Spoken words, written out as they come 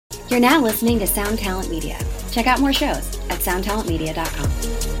You're now listening to Sound Talent Media. Check out more shows at soundtalentmedia.com.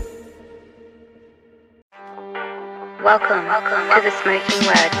 Welcome to the Smoking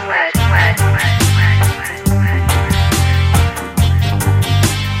Word.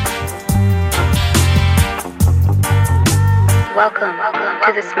 Welcome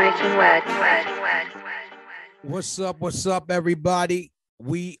to the Smoking Word. What's up, everybody?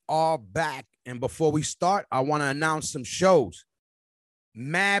 We are back. And before we start, I want to announce some shows.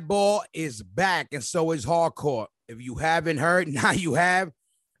 Madball is back, and so is Hardcore. If you haven't heard, now you have.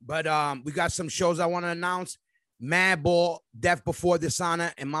 But we got some shows I want to announce. Madball, Death Before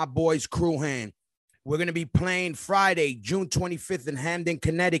Dishonor, and my boys Crew Hand. We're going to be playing Friday, June 25th in Hamden,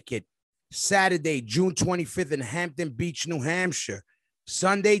 Connecticut. Saturday, June 25th in Hampton Beach, New Hampshire.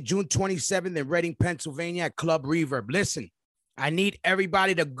 Sunday, June 27th in Reading, Pennsylvania at Club Reverb. Listen, I need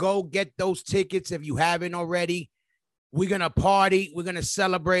everybody to go get those tickets if you haven't already. We're going to party. We're going to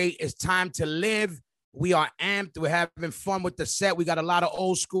celebrate. It's time to live. We are amped. We're having fun with the set. We got a lot of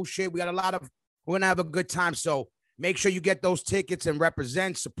old school shit. We're going to have a good time. So make sure you get those tickets and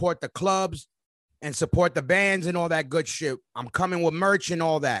represent, support the clubs and support the bands and all that good shit. I'm coming with merch and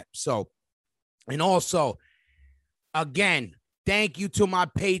all that. So, and also, again, thank you to my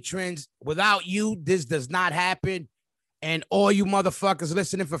patrons. Without you, this does not happen. And all you motherfuckers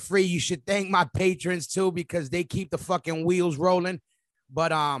listening for free, you should thank my patrons too, because they keep the fucking wheels rolling.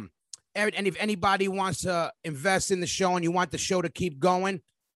 But and if anybody wants to invest in the show and you want the show to keep going,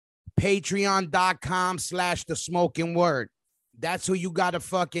 patreon.com/thesmokingword. That's who you got to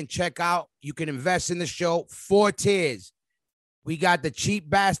fucking check out. You can invest in the show. 4 tiers. We got the cheap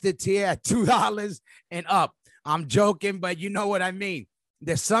bastard tier at $2 and up. I'm joking, but you know what I mean.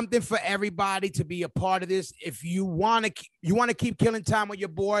 There's something for everybody to be a part of this. If you want to keep killing time with your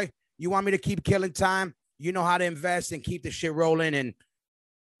boy, you want me to keep killing time, you know how to invest and keep the shit rolling. And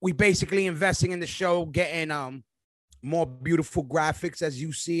we basically investing in the show, getting more beautiful graphics as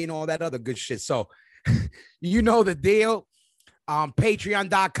you see and all that other good shit. So you know the deal.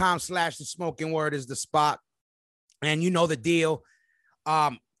 Patreon.com/thesmokingword is the spot. And you know the deal.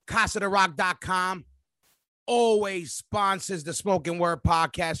 CasaDeRock.com always sponsors the Smoking Word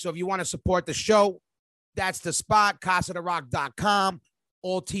podcast. So if you want to support the show, that's the spot. CasaDeRock.com.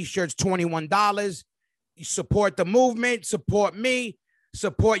 All t-shirts, $21. You support the movement, support me,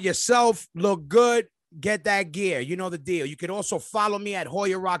 support yourself, look good, get that gear. You know the deal. You can also follow me at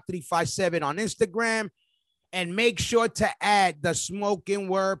HoyerRock357 on Instagram, and make sure to add the Smoking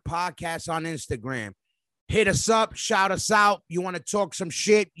Word podcast on Instagram. Hit us up, shout us out. You want to talk some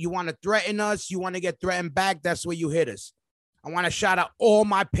shit, you want to threaten us, you want to get threatened back, that's where you hit us. I want to shout out all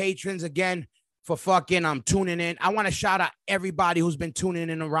my patrons again for fucking tuning in. I want to shout out everybody who's been tuning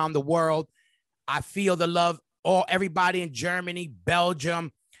in around the world. I feel the love. Everybody in Germany,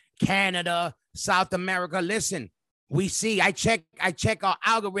 Belgium, Canada, South America. Listen, we see, I check our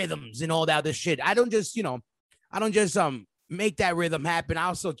algorithms and all that other shit. I don't just make that rhythm happen. I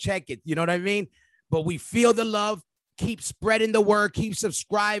also check it. You know what I mean? But we feel the love. Keep spreading the word. Keep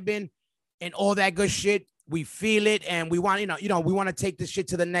subscribing and all that good shit. We feel it, and we want, we want to take this shit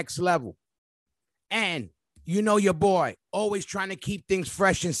to the next level. And you know your boy, always trying to keep things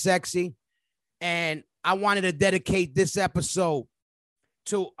fresh and sexy. And I wanted to dedicate this episode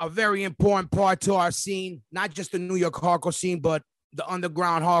to a very important part to our scene, not just the New York hardcore scene, but the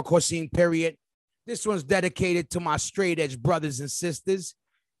underground hardcore scene, period. This one's dedicated to my straight edge brothers and sisters.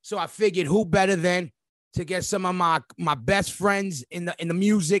 So I figured who better than to get some of my best friends in the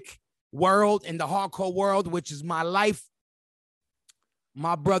music world, in the hardcore world, which is my life.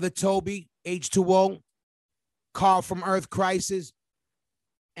 My brother Toby, H2O, Carl from Earth Crisis,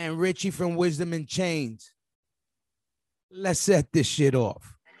 and Richie from Wisdom in Chains. Let's set this shit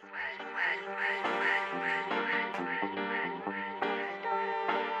off.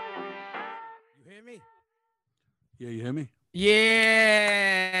 You hear me? Yeah, you hear me?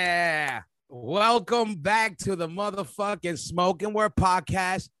 Yeah. Welcome back to the motherfucking Smoking Word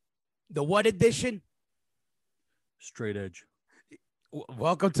podcast. The what edition? Straight edge.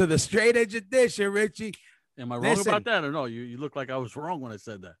 Welcome to the straight edge edition, Richie. Am I wrong about that or no? You look like I was wrong when I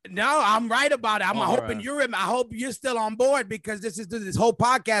said that. No, I'm right about it. I'm hoping right. you're in. I hope you're still on board, because this whole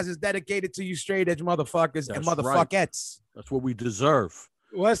podcast is dedicated to you straight edge motherfuckers and motherfuckettes. Right. That's what we deserve.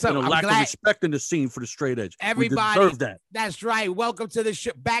 What's up? Lack of respect in the scene for the straight edge. Everybody we deserve that. That's right. Welcome to the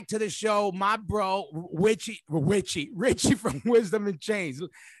show. Back to the show, my bro, Richie from Wisdom in Chains.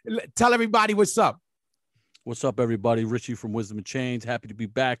 Tell everybody what's up. What's up, everybody? Richie from Wisdom in Chains. Happy to be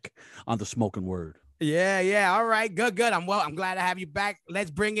back on the Smoking Word. Yeah. All right. Good. I'm glad to have you back.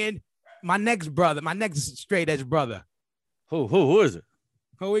 Let's bring in my next brother, my next straight edge brother. Who is it?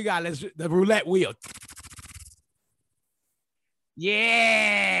 Who we got? Let's the roulette wheel.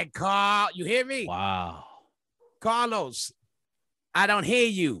 Yeah, Carl. You hear me? Wow. Carlos, I don't hear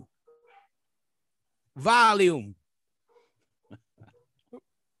you. Volume.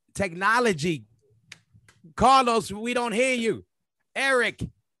 Technology. Carlos, we don't hear you. Eric.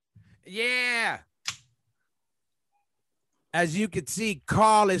 Yeah. As you can see,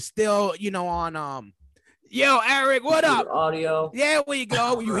 Carl is still, on yo, Eric, what up? Audio. There we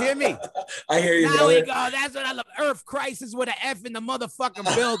go. You hear me? I hear you. Now brother. we go. That's what I love. Earth crisis with an F in the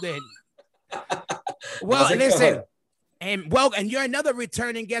motherfucking building. Well, How's it listen, going? and you're another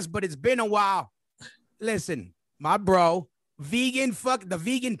returning guest, but it's been a while. Listen, my bro, the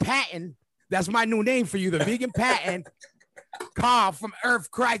vegan patent. That's my new name for you, the vegan patent. Carl from Earth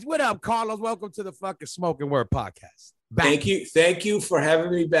Crisis. What up, Carlos? Welcome to the fucking Smoking Word podcast. Back. Thank you for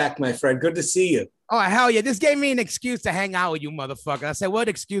having me back, my friend. Good to see you. Oh, hell yeah. This gave me an excuse to hang out with you, motherfucker. I said, what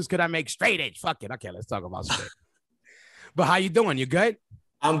excuse could I make? Straight edge. Fuck it. Okay, let's talk about straight. But how you doing? You good?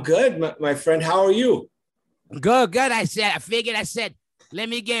 I'm good, my friend. How are you? Good. I said, let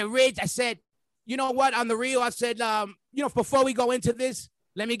me get rich. I said, you know what? On the real, I said, before we go into this,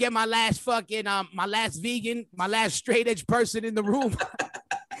 let me get my last fucking, my last vegan, my last straight edge person in the room.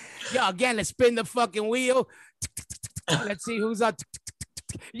 Yo, again, let's spin the fucking wheel. Let's see who's up.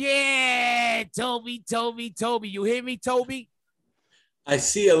 Yeah, Toby. You hear me, Toby? I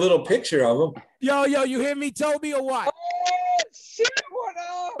see a little picture of him. Yo, you hear me, Toby, or what? Oh, shit, what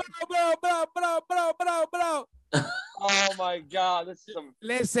up? Bro. Oh, my God. This is some...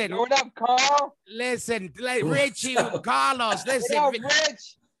 Listen. What up, Carl? Listen, Richie, Carlos, listen. What up,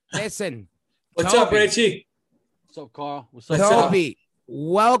 Rich? Listen. What's Toby. up, Richie? What's up, Carl? What's up, Toby?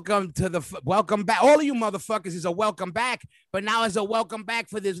 Welcome back. All of you motherfuckers is a welcome back, but now it's a welcome back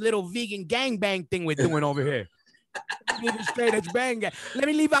for this little vegan gangbang thing we're doing over here. Vegan straight edge bang. Let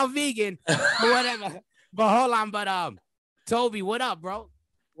me leave out vegan or whatever. But hold on, Toby, what up, bro?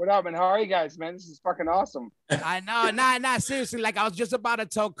 What up, and how are you guys, man? This is fucking awesome. I know, nah, seriously. Like I was just about to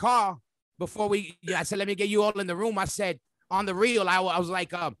tell Carl before I said, let me get you all in the room. I said on the real, I was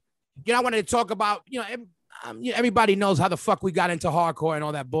like, I wanted to talk about, everybody knows how the fuck we got into hardcore and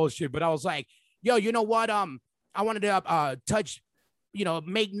all that bullshit. But I was like, yo, you know what? I wanted to touch,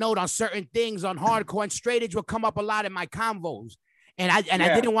 make note on certain things on hardcore, and straight edge will come up a lot in my convos. And I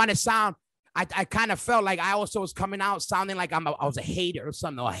didn't want to sound, I kind of felt like I also was coming out sounding like I was a hater or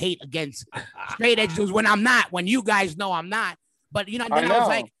something, or hate against straight edge dudes when I'm not, when you guys know I'm not. But, then I was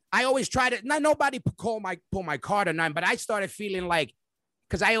like, I always try to, not nobody pull my card or nothing, but I started feeling like,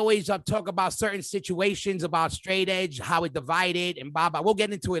 because I always talk about certain situations about straight edge, how it divided and blah, blah. We'll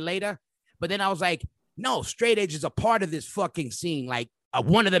get into it later. But then I was like, no, straight edge is a part of this fucking scene, like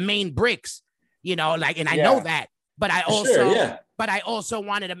one of the main bricks, and I know that. But I also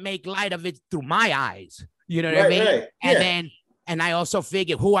wanted to make light of it through my eyes. You know what I mean? Right. And I also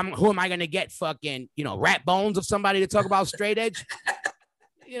figured, who am I gonna get? Fucking, Rat Bones or somebody to talk about straight edge?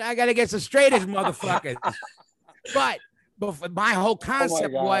 I gotta get some straight edge motherfuckers. But my whole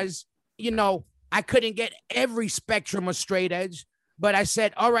concept was, I couldn't get every spectrum of straight edge, but I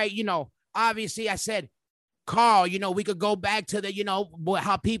said, all right, obviously I said, Carl, we could go back to the,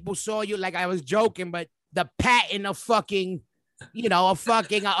 how people saw you. Like I was joking, but the patent of fucking,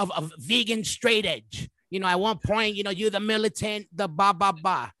 of vegan straight edge. At one point, you're the militant, the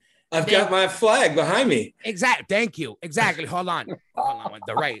ba. I've got my flag behind me. Exactly. Thank you. Exactly. Hold on.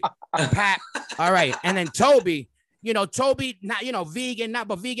 The right. Pat. All right. And then Toby, Toby, not, vegan,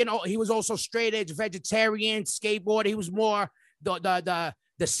 but vegan. He was also straight edge, vegetarian, skateboarder. He was more the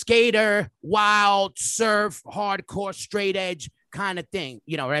skater, wild, surf, hardcore, straight edge kind of thing.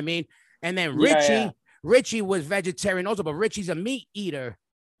 You know what I mean? And then Richie was vegetarian also, but Richie's a meat eater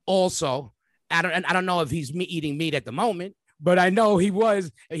also. I don't know if he's eating meat at the moment, but I know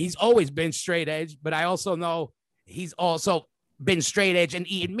he's always been straight edge, but I also know he's also been straight edge and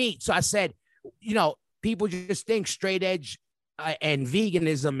eating meat. So I said, people just think straight edge and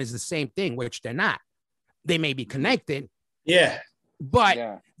veganism is the same thing, which they're not. They may be connected. Yeah. But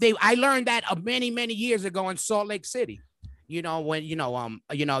I learned that many, many years ago in Salt Lake City, when,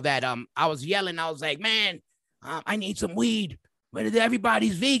 I was yelling, I was like, man, I need some weed, but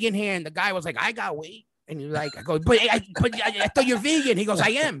everybody's vegan here. And the guy was like, I got weed. And he's like, I go, but I thought you're vegan. He goes, I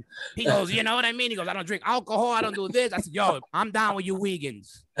am. He goes, you know what I mean? He goes, I don't drink alcohol. I don't do this. I said, yo, I'm down with you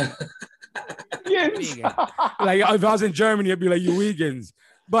vegans. Vegan. Like if I was in Germany, I'd be like, you vegans.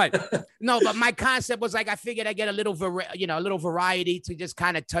 But no, but my concept was like, I figured I'd get a little variety to just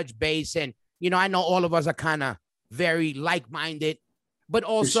kind of touch base. And, I know all of us are kind of very like-minded, but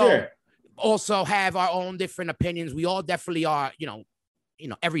also have our own different opinions. We all definitely are,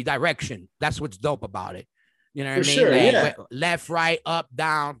 every direction. That's what's dope about it. You know what I mean? Sure, yeah. Left, right, up,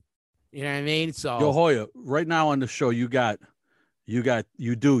 down. You know what I mean? So Yo, Hoya, right now on the show, you have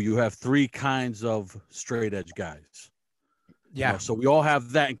three kinds of straight edge guys. yeah. So we all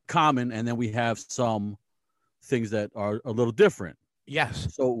have that in common, and then we have some things that are a little different.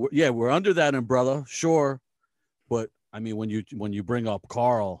 Yes. So we're under that umbrella, sure, but I mean, when you bring up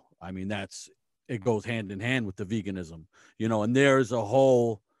Carl, I mean it goes hand in hand with the veganism, and there's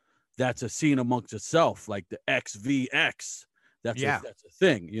that's a scene amongst itself, like the XVX. That's a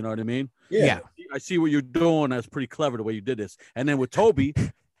thing. You know what I mean? Yeah. I see what you're doing. That's pretty clever the way you did this. And then with Toby,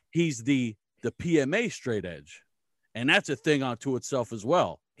 he's the PMA straight edge, and that's a thing unto itself as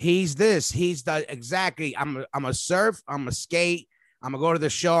well. He's exactly. I'm a surf. I'm a skate. I'm gonna go to the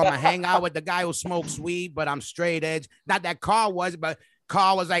show. I'm gonna hang out with the guy who smokes weed, but I'm straight edge. Not that Carl was, but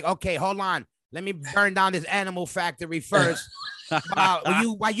Carl was like, okay, hold on. Let me burn down this animal factory first.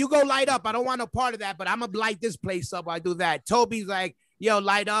 While you go light up, I don't want no part of that, but I'm gonna light this place up while I do that. Toby's like, yo,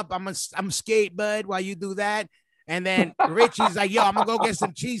 light up. I'm skate, bud, while you do that. And then Richie's like, yo, I'm gonna go get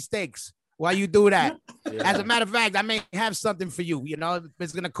some cheesesteaks while you do that. Yeah. As a matter of fact, I may have something for you.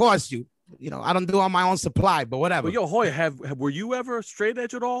 It's gonna cost you. I don't do on my own supply, but whatever. But yo, Hoya, were you ever straight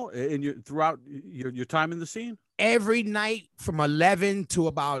edge at all throughout your time in the scene? Every night from 11 to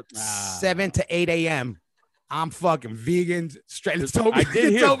about 7 to 8 a.m. I'm fucking vegan straight. Toby, I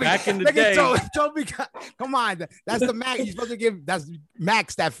did hear Toby, back in the day. Toby, come on, that's the Max. You're supposed to give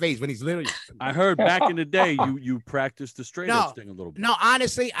Max that face when he's literally. I heard back in the day you practiced the straight edge thing a little bit. No,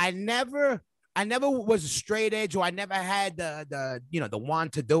 honestly, I never was a straight edge, or I never had the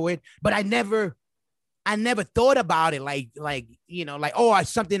want to do it, but I never thought about it like it's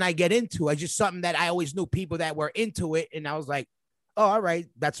something I get into. It's just something that I always knew people that were into it, and I was like, oh, all right,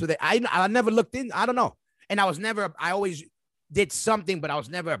 that's what I never looked in. I don't know. And I always did something, but I was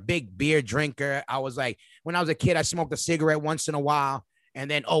never a big beer drinker. I was like, when I was a kid, I smoked a cigarette once in a while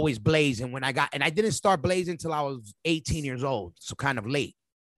and then always blazing and I didn't start blazing until I was 18 years old. So kind of late,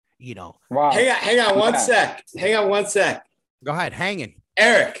 Wow. Hang on one sec. Hang on one sec. Go ahead. Hanging.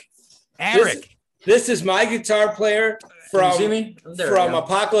 Eric. This is my guitar player from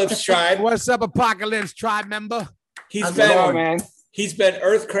Apocalypse Tribe. What's up, Apocalypse Tribe member? He's been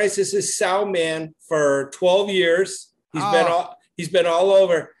Earth Crisis's sound man for 12 years. He's been all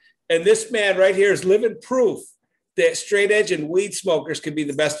over. And this man right here is living proof that straight edge and weed smokers can be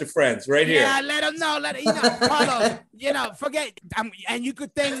the best of friends right here. Yeah, let him know. Carlos, forget. And you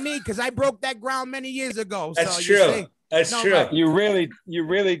could thank me because I broke that ground many years ago. That's true. That's true. You really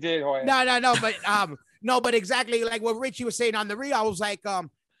did, Hoya. No, but exactly like what Richie was saying on the reel, I was like,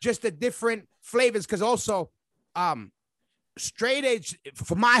 just the different flavors. Cause also, straight edge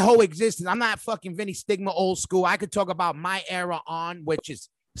for my whole existence. I'm not fucking Vinny Stigma old school. I could talk about my era on, which is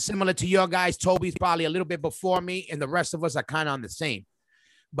similar to your guys. Toby's probably a little bit before me, and the rest of us are kind of on the same.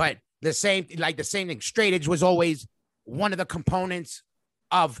 But the same thing. Straight edge was always one of the components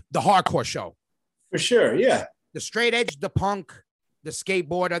of the hardcore show. For sure, yeah. The straight edge, the punk, the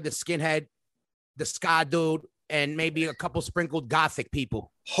skateboarder, the skinhead, the ska dude, and maybe a couple sprinkled gothic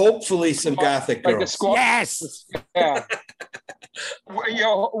people. Hopefully some gothic girls. Like the squad. Yes. Yeah.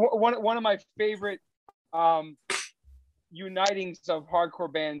 One of my favorite unitings of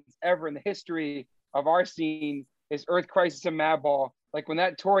hardcore bands ever in the history of our scene is Earth Crisis and Madball. Like when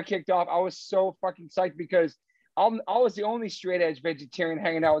that tour kicked off, I was so fucking psyched because I was the only straight edge vegetarian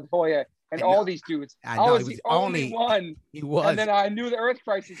hanging out with Hoya and all these dudes. I was the only one. He was. And then I knew the Earth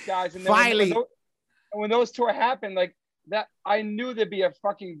Crisis guys. And then finally, when those tours happened, like that, I knew there'd be a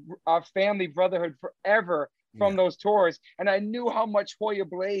fucking family brotherhood forever from those tours. And I knew how much Hoya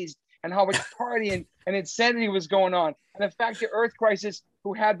blazed and how much partying and insanity was going on. And the fact that Earth Crisis,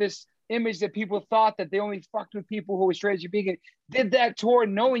 who had this image that people thought that they only fucked with people who were straight as vegan, did that tour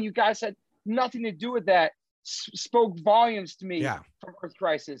knowing you guys had nothing to do with that, spoke volumes to me from Earth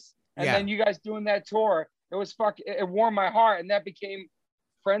Crisis. And then you guys doing that tour, it warmed my heart, and that became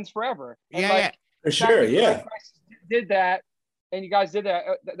friends forever. And for sure, Earth Crisis did that, and you guys did that.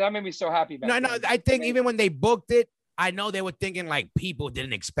 That made me so happy. No, I think even when they booked it, I know they were thinking like people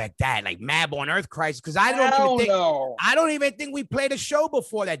didn't expect that, like Madball and Earth Crisis, because I don't even think we played a show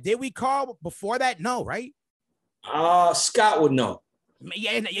before that. Did we, Carl? Before that, no, right? Scott would know.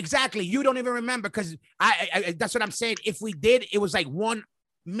 Yeah, exactly. You don't even remember because I that's what I'm saying. If we did, it was like one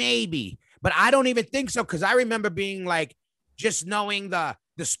maybe, but I don't even think so because I remember being like just knowing the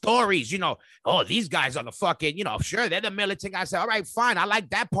stories, oh, these guys are the fucking, sure, they're the militant. I said, all right, fine. I like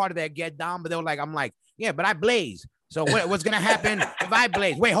that part of their get down, but they were like, I'm like, yeah, but I blaze. So what's going to happen if I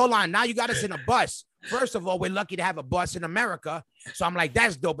blaze? Wait, hold on. Now you got us in a bus. first of all, we're lucky to have a bus in America. So I'm like,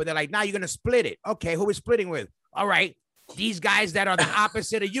 that's dope. But they're like, now you're going to split it. Okay, who are we splitting with? All right, these guys that are the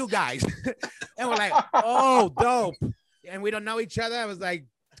opposite of you guys. And we're like, oh, dope. And we don't know each other. I was like,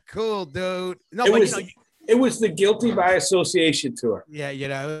 cool, dude. No, it was the guilty by association tour. Yeah,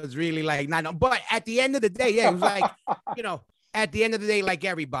 it was really like, not. But at the end of the day, yeah, it was like, at the end of the day, like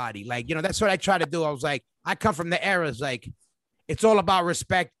everybody, like, that's what I try to do. I was like, I come from the eras, like, it's all about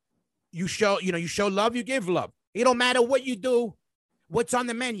respect. You show love, you give love. It don't matter what you do, what's on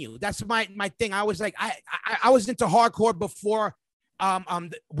the menu. That's my thing. I was like, I was into hardcore before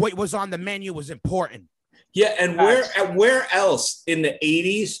what was on the menu was important. Yeah, and where else in the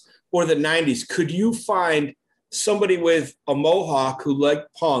 80s or the 90s could you find somebody with a mohawk who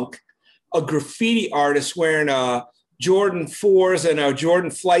liked punk, a graffiti artist wearing a Jordan 4s and a Jordan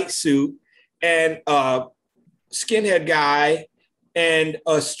flight suit, and a skinhead guy and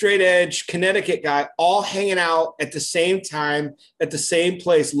a straight edge Connecticut guy all hanging out at the same time, at the same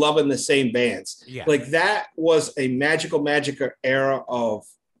place, loving the same bands? Yeah. Like that was a magical era of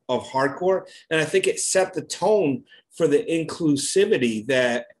hardcore. And I think it set the tone for the inclusivity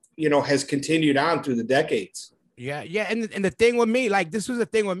that, has continued on through the decades. Yeah. Yeah. And the thing with me, like, this was the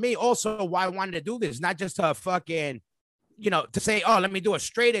thing with me also why I wanted to do this, not just to fucking, to say, oh, let me do a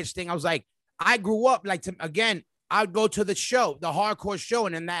straight edge thing. I was like, I grew up like, I'd go to the show, the hardcore show.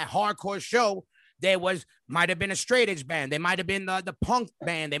 And in that hardcore show, there might have been a straight edge band. There might have been the punk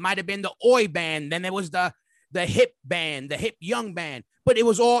band. There might have been the oi band. Then there was the hip band, the hip young band. But it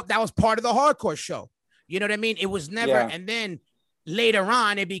was that was part of the hardcore show. You know what I mean? It was never. Yeah. And then later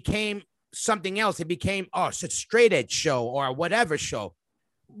on, it became something else. It became, it's a straight edge show or whatever show.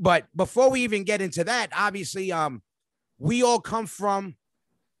 But before we even get into that, obviously, we all come from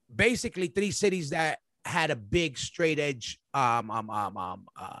basically 3 cities that had a big straight edge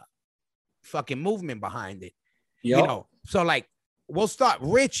fucking movement behind it. Yep. So like we'll start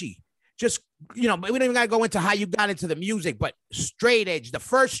Richie. Just we don't even gotta go into how you got into the music, but straight edge, the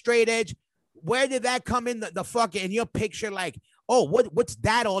first straight edge, where did that come in the fucking in your picture? Like, oh, what's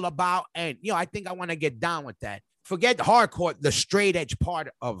that all about? And I think I want to get down with that. Forget the hardcore, the straight edge part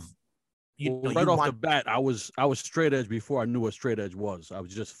of right off the bat, I was straight edge before I knew what straight edge was. I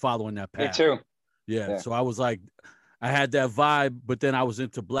was just following that path. Me too. Yeah. So I was like, I had that vibe, but then I was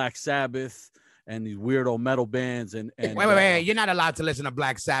into Black Sabbath and these weirdo metal bands and wait, you're not allowed to listen to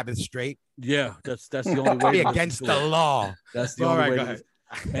Black Sabbath straight. Yeah, that's the only way. Against the law. That's the only way.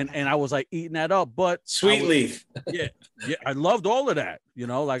 And I was like eating that up, but Sweet Leaf. Yeah, I loved all of that.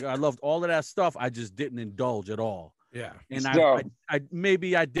 Like I loved all of that stuff. I just didn't indulge at all. Yeah, and I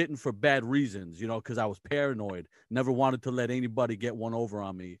maybe I didn't for bad reasons, because I was paranoid. Never wanted to let anybody get one over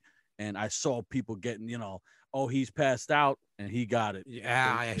on me, and I saw people getting, oh, he's passed out and he got it.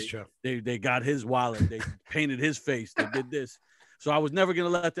 Yeah, that's true. They got his wallet. They painted his face. They did this. So I was never gonna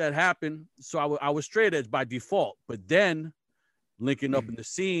let that happen. So I was straight edge by default. But then, linking up in the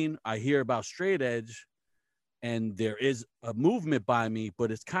scene, I hear about straight edge, and there is a movement by me,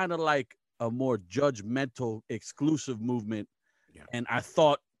 but it's kind of like a more judgmental, exclusive movement. Yeah. And I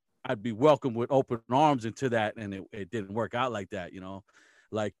thought I'd be welcomed with open arms into that, and it didn't work out like that.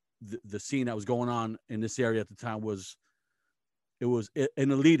 Like the scene that was going on in this area at the time was an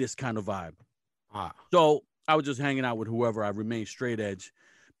elitist kind of vibe. So I was just hanging out with whoever. I remained straight edge,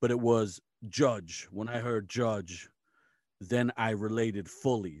 but it was Judge. When I heard Judge, then I related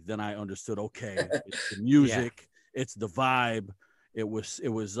fully. Then I understood, okay, it's the music, it's the vibe. It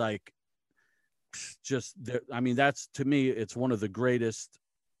was like just there. I mean, that's, to me, it's one of the greatest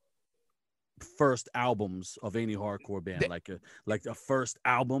first albums of any hardcore band. Like a first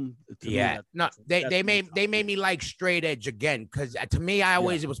album. They made me like straight edge again, because to me,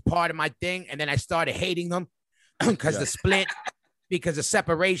 it was part of my thing, and then I started hating them because the split. Because of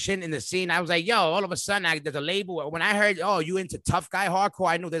separation in the scene, I was like, yo, all of a sudden there's a label. When I heard, oh, you into tough guy hardcore,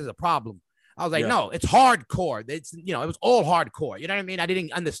 I knew there's a problem. I was like, no, it's hardcore. It's, it was all hardcore. You know what I mean? I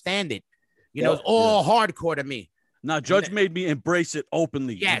didn't understand it. It was all hardcore to me. Now, Judge made me embrace it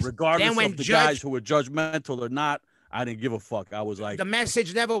openly. Yes. Regardless of the guys who were judgmental or not, I didn't give a fuck. I was like, the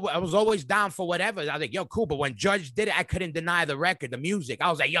message I was always down for whatever. I was like, yo, cool. But when Judge did it, I couldn't deny the record, the music. I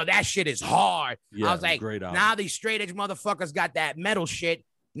was like, yo, that shit is hard. I was like, now these straight edge motherfuckers got that metal shit.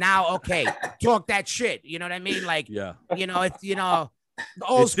 Now, okay, talk that shit. You know what I mean? Like, it's, the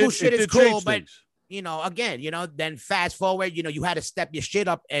old school shit is cool, but again, then fast forward, you had to step your shit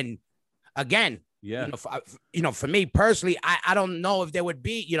up. And again, for me personally, I don't know if there would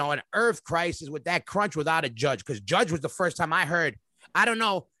be, an Earth Crisis with that crunch without a Judge, because Judge was the first time I heard. I don't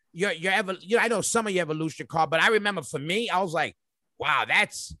know I know some of your evolution, Carl, but I remember for me, I was like, wow,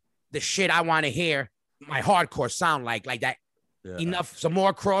 that's the shit I want to hear. my hardcore sound like that. Yeah. Enough, some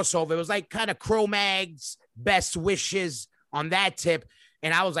more crossover. It was like kind of Cro-Mags, Best Wishes on that tip.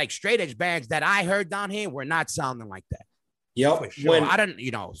 And I was like, straight edge bands that I heard down here were not sounding like that. Yep. Sure. I don't,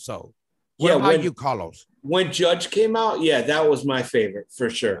 so what about you, Carlos? When Judge came out, that was my favorite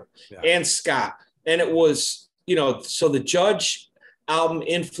for sure. Yeah. And Scott. And it was, so the Judge album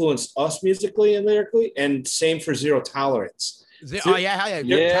influenced us musically and lyrically, and same for Zero Tolerance.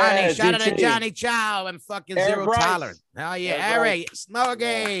 Yeah. Shout out to Johnny Chow and fucking Eric Zero Bryce. Tolerance. Hell yeah, Eric,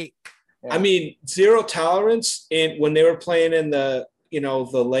 Smokey. Yeah. I mean, Zero Tolerance, and when they were playing in the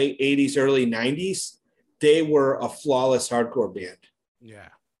the late 80s, early 90s, they were a flawless hardcore band. Yeah,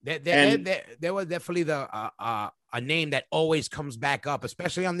 they were definitely a name that always comes back up,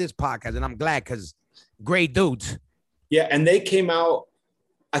 especially on this podcast, and I'm glad because great dudes. Yeah, and they came out.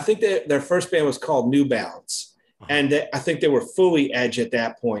 I think their first band was called New Balance. And I think they were fully Edge at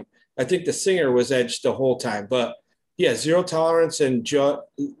that point. I think the singer was Edge the whole time. But yeah, Zero Tolerance and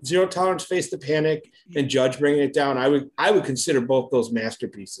Zero Tolerance, Face the Panic, and Judge Bringing It Down. I would consider both those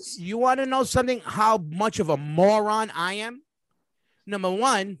masterpieces. You want to know something? How much of a moron I am? Number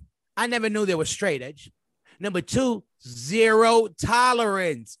one, I never knew there was straight edge. Number two, Zero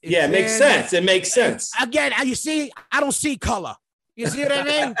Tolerance. It makes sense. It makes sense. Again, you see, I don't see color. You see what I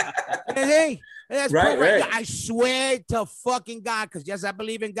mean? You see? That's right. I swear to fucking God, because yes, I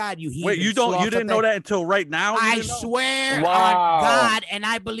believe in God. You wait, you didn't know that until right now? I swear on God, and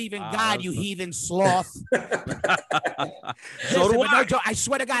I believe in God, you heathen sloth. So do I. No, I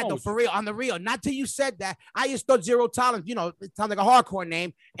swear to God, though, for real, on the real. Not till you said that. I just thought Zero Tolerance, it sounds like a hardcore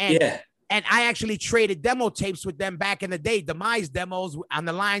name. And I actually traded demo tapes with them back in the day, Demise demos on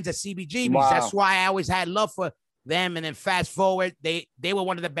the lines at CBGB's. Wow. That's why I always had love for them. And then fast forward, they were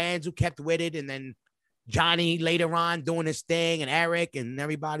one of the bands who kept with it, and then Johnny later on doing his thing, and Eric and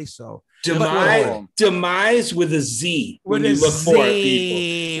everybody. So Demise with a Z. When you look for it,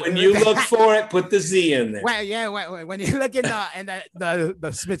 people. When you look for it, put the Z in there. Well, yeah. When you look in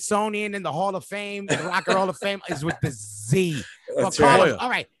the Smithsonian and the Hall of Fame, the Rock and Roll of Fame is with the Z. That's right. All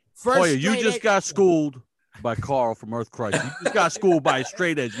right. First, you just got schooled by Carl from Earth Christ. You just got schooled by a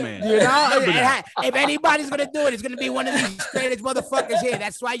straight edge man. If anybody's gonna do it, it's gonna be one of these straight edge motherfuckers here.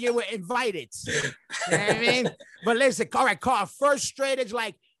 That's why you were invited. You know what I mean? But listen, all right, Carl, first straight edge,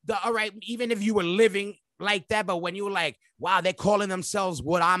 even if you were living like that, but when you were like, wow, they're calling themselves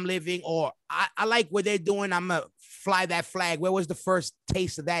what I'm living, or I like what they're doing, I'm gonna fly that flag. Where was the first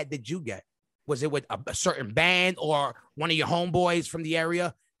taste of that did you get? Was it with a certain band or one of your homeboys from the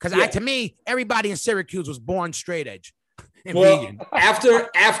area? Because to me, everybody in Syracuse was born straight edge. After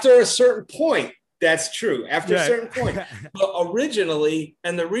a certain point, that's true. After a certain point, but originally,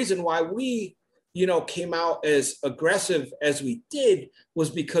 and the reason why we, came out as aggressive as we did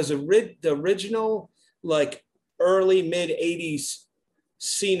was because the original, early mid '80s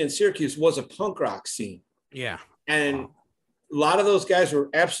scene in Syracuse was a punk rock scene. Yeah, and a lot of those guys were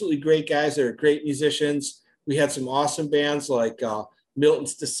absolutely great guys. They were great musicians. We had some awesome bands like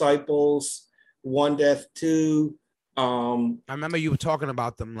Milton's Disciples, One Death 2. I remember you were talking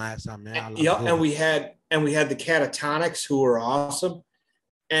about them last time, man. And we had the Catatonics, who were awesome.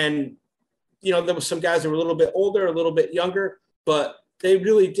 And there were some guys that were a little bit older, a little bit younger, but they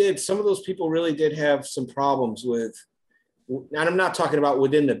really did. Some of those people really did have some problems with, and I'm not talking about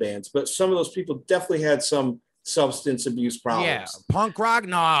within the bands, but some of those people definitely had some substance abuse problems. Yeah, punk rock,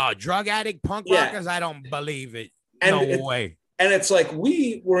 no, drug addict punk rockers, I don't believe it. No way. And it's like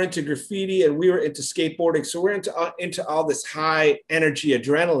we were into graffiti and we were into skateboarding. So we're into all this high energy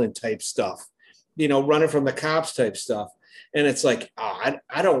adrenaline type stuff, running from the cops type stuff. And it's like, I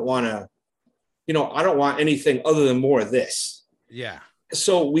don't want to, I don't want anything other than more of this. Yeah.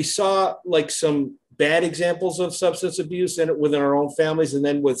 So we saw some bad examples of substance abuse within our own families. And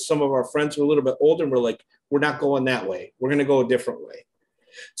then with some of our friends who are a little bit older, we're like, we're not going that way. We're going to go a different way.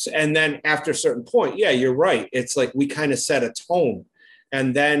 So, and then after a certain point, you're right. It's like we kind of set a tone.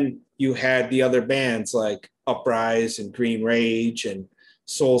 And then you had the other bands like Uprise and Green Rage and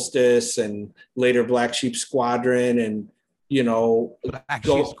Solstice and later Black Sheep Squadron and, Black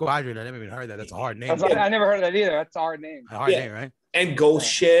Sheep Squadron. I never even heard that. That's a hard name. I never heard that either. That's a hard name. A hard name, right? And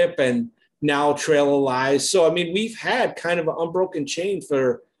Ghost Ship and now Trail of Lies. So, I mean, we've had kind of an unbroken chain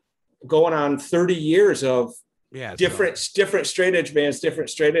for going on 30 years of different straight edge bands,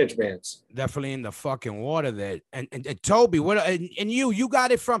 definitely in the fucking water there. And Toby, and you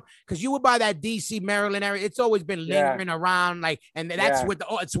got it from, because you were by that DC Maryland area. It's always been lingering around, and that's what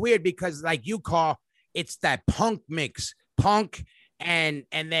it's weird because you call it's that punk mix, and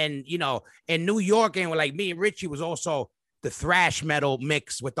then in New York, and me and Richie was also the thrash metal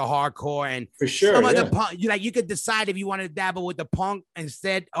mix with the hardcore, and for sure, some of the punk. You could decide if you wanted to dabble with the punk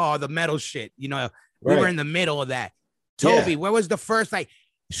instead or the metal shit. We were in the middle of that. Toby, where was the first like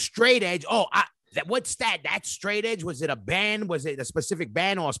straight edge? What's that? That's straight edge. Was it a band? Was it a specific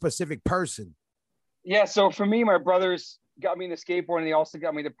band or a specific person? Yeah. So for me, my brothers got me into skateboarding. And they also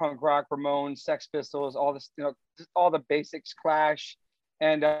got me to punk rock, Ramones, Sex Pistols, all this, just all the basics, Clash.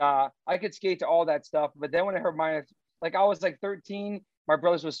 And I could skate to all that stuff. But then when I heard I was like 13, my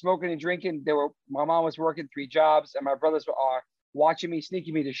brothers were smoking and drinking. My mom was working 3 jobs, and my brothers were watching me,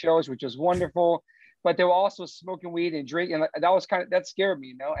 sneaking me to shows, which was wonderful. But they were also smoking weed and drinking. And that scared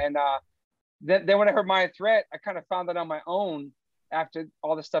me, And then when I heard My Threat, I kind of found it on my own after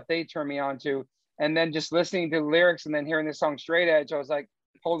all the stuff they turned me on to. And then just listening to the lyrics and then hearing the song Straight Edge, I was like,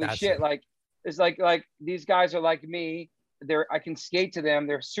 holy shit. Like, it's like these guys are like me. I can skate to them.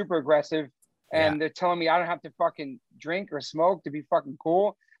 They're super aggressive. And they're telling me I don't have to fucking drink or smoke to be fucking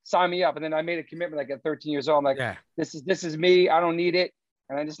cool. Sign me up. And then I made a commitment like at 13 years old. I'm like, this is me. I don't need it.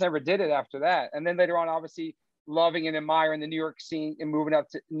 And I just never did it after that. And then later on, obviously loving and admiring the New York scene and moving up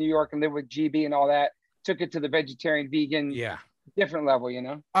to New York and live with GB and all that, took it to the vegetarian, vegan, different level,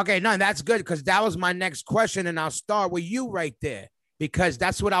 Okay, no, that's good, because that was my next question. And I'll start with you right there, because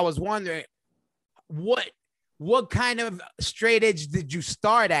that's what I was wondering. What kind of straight edge did you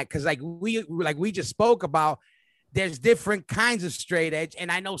start at? Because like we just spoke about, there's different kinds of straight edge. And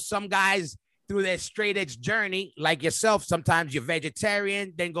I know some guys through their straight edge journey, like yourself, sometimes you're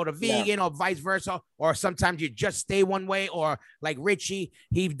vegetarian, then go to vegan or vice versa. Or sometimes you just stay one way, or like Richie,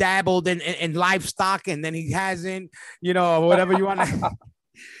 he dabbled in livestock and then he hasn't, or whatever you want to,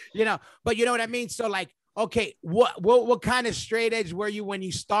 but you know what I mean? So like, okay, what kind of straight edge were you when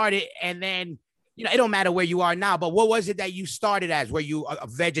you started? And then, it don't matter where you are now, but what was it that you started as? Were you a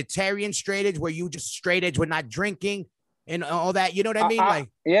vegetarian straight edge? Were you just straight edge with not drinking and all that? You know what I mean?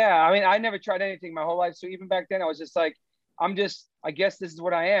 I never tried anything my whole life. So even back then I was just like, I guess this is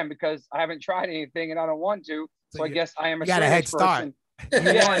what I am, because I haven't tried anything and I don't want to. So I guess I am a got a head start.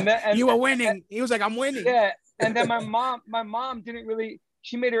 And you were winning. He was like, I'm winning. Yeah. And then my mom didn't really,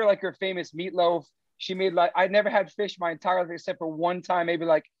 she made her famous meatloaf. She made I'd never had fish my entire life except for one time, maybe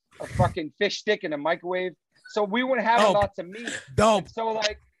like a fucking fish stick in a microwave. So we weren't having lots of meat. Dope.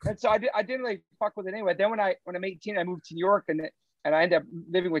 And so I didn't really fuck with it anyway. Then when I'm 18, I moved to New York and I ended up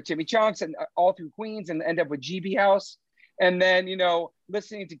living with Jimmy Chunks and all through Queens, and end up with GB House. And then,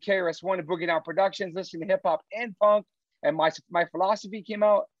 listening to KRS-One and Boogie Down Productions, listening to hip hop and punk. And my philosophy came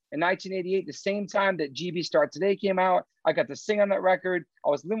out in 1988, the same time that GB Start Today came out. I got to sing on that record. I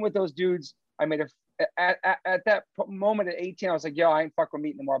was living with those dudes. I made at that moment at 18, I was like, yo, I ain't fuck with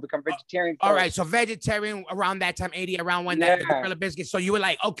meat anymore. I'll become vegetarian. All right. So vegetarian around that time, 80, around when that Gorilla Biscuit. So you were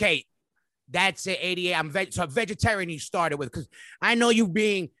like, okay, that's it, 88. So vegetarian you started with, because I know you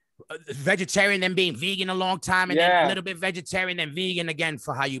being vegetarian, then being vegan a long time, and then a little bit vegetarian, then vegan again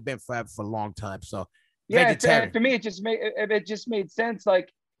for how you've been for a long time. So vegetarian. For me, it just made sense. Like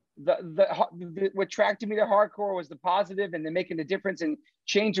what attracted me to hardcore was the positive and then making the difference and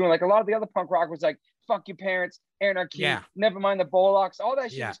changing. Like a lot of the other punk rock was like, fuck your parents, anarchy, never mind the Bolocks. All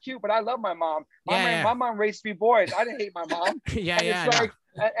that shit was cute, but I love my mom. My mom raised 3 boys. I didn't hate my mom.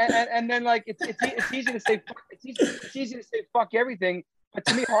 And then like it's easy to say it's easy to say fuck everything, but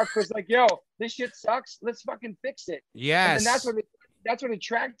to me hardcore is like, yo, this shit sucks, let's fucking fix it. And that's what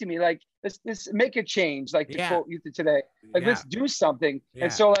attracted me. Like let's make a change, like to quote youth of today, like let's do something.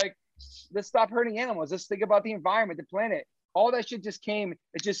 And so like, let's stop hurting animals, let's think about the environment, the planet. All that shit just came.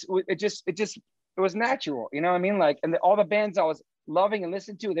 It was natural, you know what I mean? Like, and all the bands I was loving and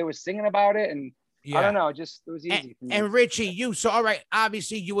listening to, they were singing about it, and I don't know, it was easy. And Richie, so all right,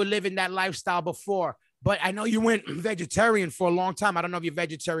 obviously you were living that lifestyle before, but I know you went vegetarian for a long time. I don't know if you're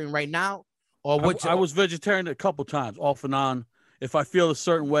vegetarian right now or what. I was vegetarian a couple times, off and on. If I feel a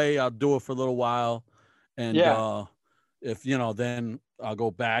certain way, I'll do it for a little while, and if then I'll go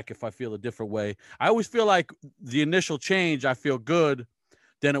back if I feel a different way. I always feel like the initial change, I feel good.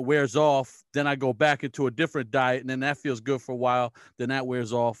 Then it wears off. Then I go back into a different diet, and then that feels good for a while. Then that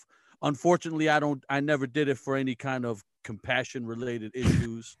wears off. Unfortunately, I never did it for any kind of compassion-related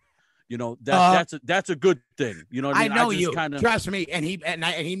issues. That's a good thing. You know what I mean? I know you. Trust me, and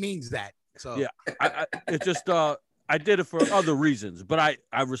he means that. So yeah, it just I did it for other reasons, but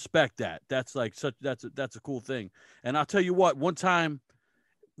I respect that. That's a cool thing. And I'll tell you what. One time,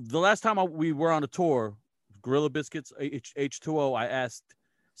 the last time we were on a tour, Gorilla Biscuits H2O, I asked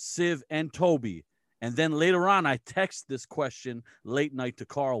Civ and Toby, and then later on I text this question late night to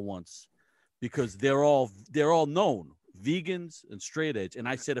Carl once, because they're all known vegans and straight edge, and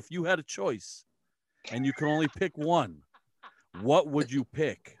I said, if you had a choice and you could only pick one, what would you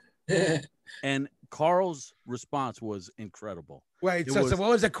pick? And Carl's response was incredible. Wait, so what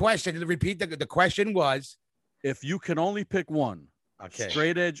was the question? Repeat the question was, if you can only pick one,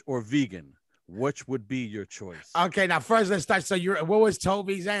 straight edge or vegan, which would be your choice? Okay, now first let's start. So what was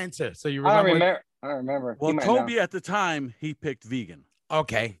Toby's answer? So you remember? I don't remember. Well, Toby at the time he picked vegan.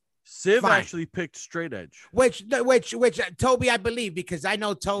 Okay. Civ actually picked straight edge. Which Toby, I believe, because I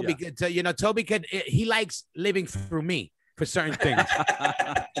know Toby. Yeah. Toby he likes living through me for certain things.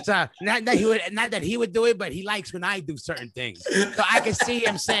 So not that he would do it, but he likes when I do certain things. So I can see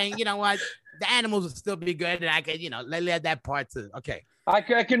him saying, you know what, the animals will still be good, and I could, let that part to. Okay. I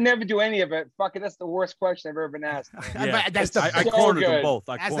could never do any of it. Fuck it, that's the worst question I've ever been asked. Yeah. I cornered them both.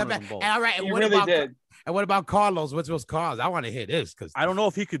 I cornered them both. All right, and what really did. And what about Carlos? What was Carlos? I want to hear this because I don't know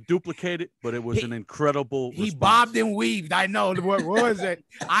if he could duplicate it, but it was an incredible. He response. bobbed and weaved. I know. What was it?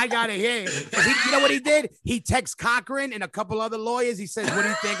 I gotta hear. You know what he did? He texted Cochran and a couple other lawyers. He says, "What do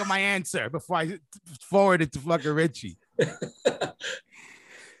you think of my answer?" Before I forward it to fucking Richie.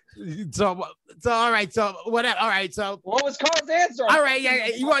 So all right. So whatever. All right. So what was Carl's answer? All right. Yeah.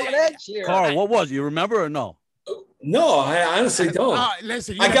 You want Carl? What was? You remember or no? No, I honestly don't.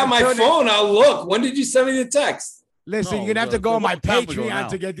 Listen, I got my phone. I'll look. When did you send me the text? Listen, you're gonna have to go on my Patreon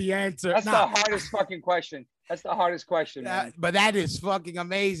to get the answer. That's the hardest fucking question. That's the hardest question. But that is fucking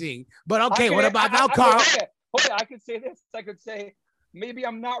amazing. But okay, what about now, Carl? Hold on, I could say this. I could say maybe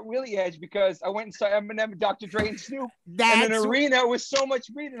I'm not really Edge because I went and saw Eminem, Dr. Dre, and Snoop in an arena with so much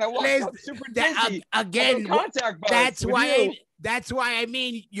weed, and I walked up super dizzy. Again, that's why I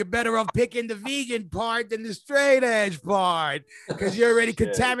mean you're better off picking the vegan part than the straight edge part because you're already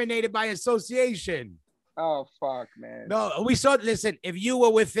contaminated by association. Oh, fuck, man. No, listen, if you were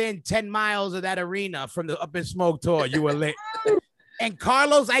within 10 miles of that arena from the Up in Smoke tour, you were lit. And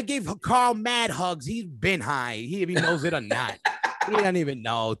Carlos, I gave Carl mad hugs. He's been high. He knows it or not. He doesn't even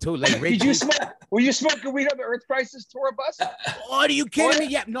know. Too late. Did you smoke? Were you smoking weed on the Earth Crisis tour bus? Oh, are you kidding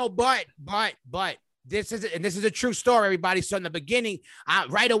me? Yeah, no, but this is a true story, everybody. So in the beginning,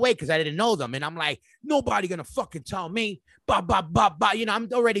 right away, because I didn't know them, and I'm like, nobody gonna fucking tell me. I'm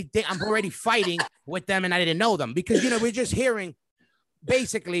already fighting with them, and I didn't know them because we're just hearing.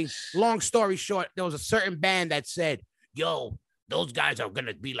 Basically, long story short, there was a certain band that said, "Yo, those guys are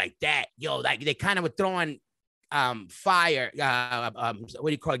gonna be like that." Yo, like they kind of were throwing fire. What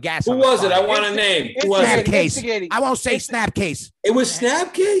do you call it? Gas. Who was it? I want a name. Who was it? Snapcase. I won't say Snapcase. It was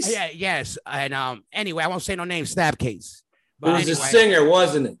Snapcase? Yeah, yes. And anyway, I won't say no name, Snapcase. But it was a singer,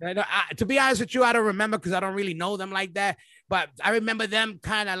 wasn't it? To be honest with you, I don't remember because I don't really know them like that. But I remember them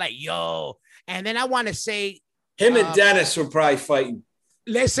kind of like, yo. And then I want to say him and Dennis were probably fighting.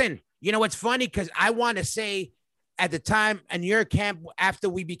 Listen, you know what's funny? Because I want to say at the time in your camp, after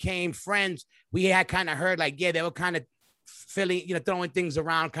we became friends, we had kind of heard like, yeah, they were kind of feeling, throwing things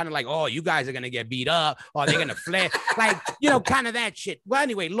around, kind of like, oh, you guys are going to get beat up or they're going to flare. Like, kind of that shit. Well,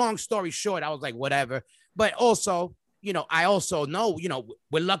 anyway, long story short, I was like, whatever. But also, I also know,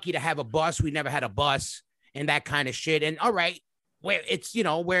 we're lucky to have a bus. We never had a bus and that kind of shit. And all right, where it's,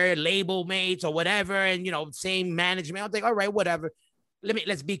 we're label mates or whatever. And, same management. I was like, all right, whatever.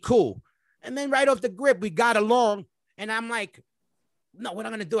 Let's be cool. And then right off the grip, we got along. And I'm like, no, what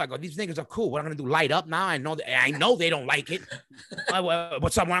I'm gonna do? I go, these niggas are cool. What I'm gonna do? Light up now? I know they don't like it.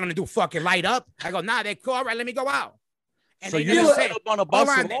 What's up? What I'm gonna do? Fucking light up? I go, nah, they're cool. All right, let me go out. And so you never said on a bus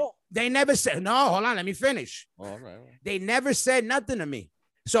at all? They never said. No, hold on, let me finish. All right. They never said nothing to me.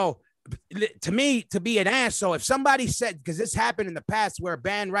 So to me, to be an ass. So if somebody said, because this happened in the past, where a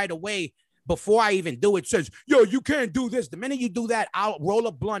band right away, before I even do it, says, yo, you can't do this. The minute you do that, I'll roll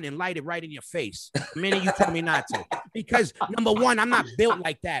a blunt and light it right in your face. The minute you tell me not to. Because number one, I'm not built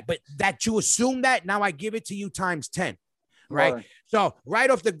like that. But that you assume that, now I give it to you times 10. Right? So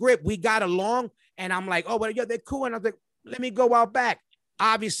right off the grip, we got along. And I'm like, oh, well, yeah, they're cool. And I was like, let me go out back.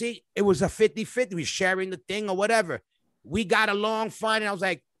 Obviously, it was a 50-50. We sharing the thing or whatever. We got along fine. And I was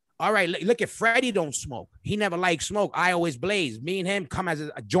like, all right, look at Freddie don't smoke. He never liked smoke. I always blaze. Me and him come as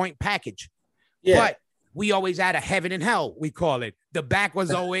a joint package. Yeah. But we always had a heaven and hell, we call it. The back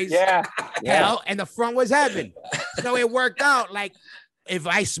was always hell and the front was heaven. So it worked out. Like if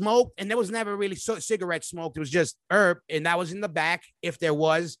I smoked, and there was never really cigarette smoke, it was just herb, and that was in the back if there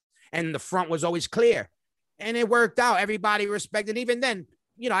was, and the front was always clear. And it worked out. Everybody respected. Even then,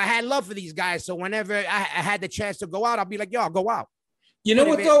 I had love for these guys. So whenever I had the chance to go out, I'll be like, yo, I'll go out. You know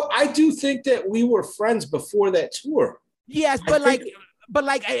what, though? I do think that we were friends before that tour. Yes, but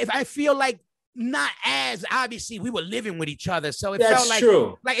if I feel like not as obviously we were living with each other, so it felt like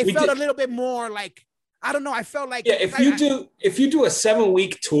true. Like it felt a little bit more like, I don't know. I felt like if you do a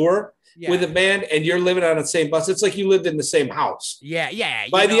 7-week tour, with a man and you're living on the same bus, it's like you lived in the same house. Yeah.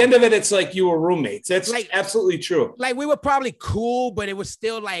 By the end of it, it's like you were roommates. That's like, absolutely true. Like we were probably cool, but it was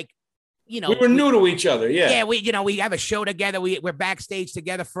still like, we were new to each other. Yeah. Yeah. We have a show together. We're backstage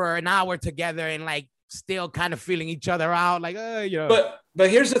together for an hour together and like still kind of feeling each other out. Like, But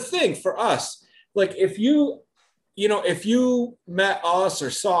here's the thing for us. Like if you met us or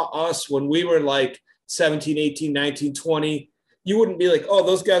saw us when we were like 17, 18, 19, 20, you wouldn't be like, oh,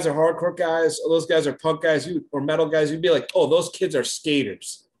 those guys are hardcore guys, or those guys are punk guys, or metal guys. You'd be like, oh, those kids are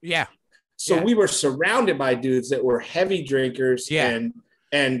skaters. Yeah. So we were surrounded by dudes that were heavy drinkers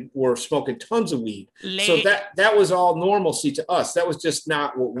and were smoking tons of weed. So that was all normalcy to us. That was just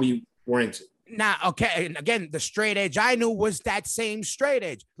not what we were into. Now, okay, and again, the straight edge I knew was that same straight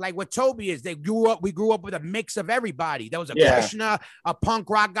edge. Like what Toby is, we grew up with a mix of everybody. There was a Krishna, a punk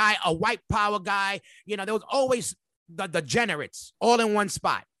rock guy, a white power guy. There was always the degenerates all in one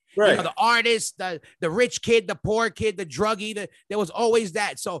spot. Right. The artist, the rich kid, the poor kid, the druggie. There was always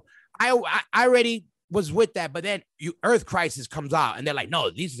that. So I already was with that. But then Earth Crisis comes out, and they're like, no,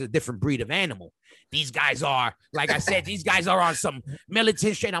 this is a different breed of animal. These guys are, like I said, these guys are on some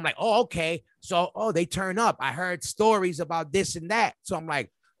militant shit. I'm like, oh, okay. So, they turn up. I heard stories about this and that. So I'm like,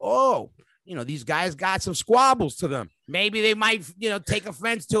 these guys got some squabbles to them. Maybe they might, take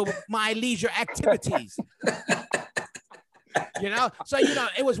offense to my leisure activities. So,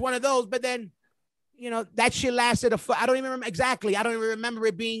 it was one of those. But then, that shit lasted I don't even remember exactly. I don't even remember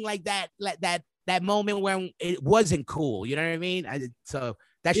it being like that moment when it wasn't cool. You know what I mean? So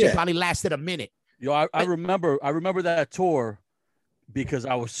that shit probably lasted a minute. I remember that tour because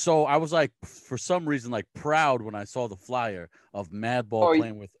I was like, for some reason, like proud when I saw the flyer of Madball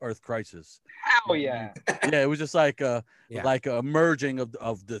playing with Earth Crisis. Hell yeah. Yeah. It was just like a merging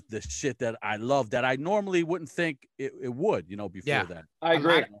of the shit that I love that I normally wouldn't think it would, before that. I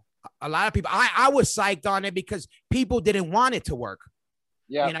agree. A lot of people, I was psyched on it because people didn't want it to work.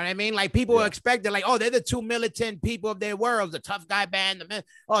 Yeah. You know what I mean? Like people were expecting, like, they're the two militant people of their world, the tough guy band.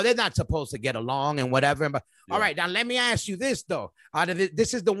 They're not supposed to get along and whatever. But all right, now let me ask you this though.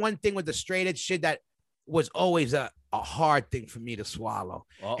 This is the one thing with the straight edge shit that was always a hard thing for me to swallow.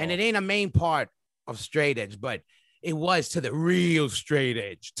 And it ain't a main part of straight edge, but it was to the real straight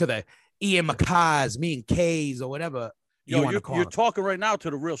edge, to the Ian McCaws, me and K's or whatever. You're talking right now to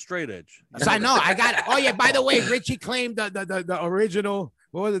the real straight edge. So I know. I got it. Oh yeah. By the way, Richie claimed the original.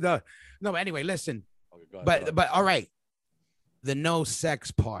 What was it? No. But anyway, listen. Okay, but all right, the no sex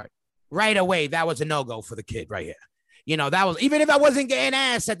part right away. That was a no go for the kid right here. That was, even if I wasn't getting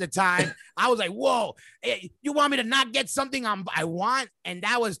ass at the time, I was like, whoa, you want me to not get something I want? And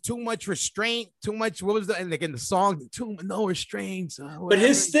that was too much restraint. Too much. What was in the song? No restraints. But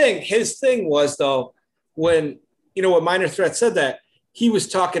his thing was though when Minor Threat said that, he was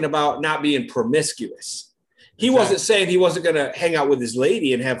talking about not being promiscuous. He wasn't saying he wasn't going to hang out with his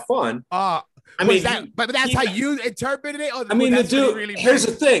lady and have fun. But that's how you interpreted it? Or the dude, here's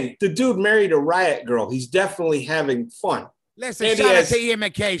the thing. The dude married a riot girl. He's definitely having fun. Listen, shout out to Ian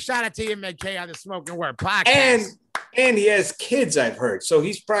McKay. Shout out to Ian McKay on the Smoking Word podcast. And he has kids, I've heard. So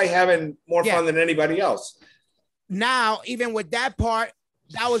he's probably having more fun than anybody else. Now, even with that part,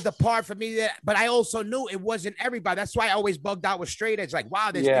 that was the part for me but I also knew it wasn't everybody. That's why I always bugged out with straight edge. Like, wow,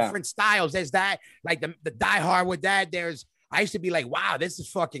 there's different styles. There's that, like the Die Hard with that. I used to be like, wow, this is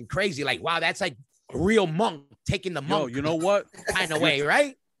fucking crazy. Like, wow, that's like a real monk taking the monk. You know what? Kind of way,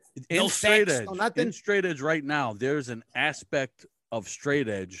 right? In straight edge right now, there's an aspect of straight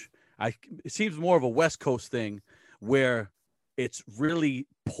edge. It seems more of a West Coast thing where it's really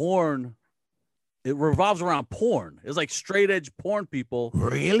porn. It revolves around porn. It's like straight edge porn people.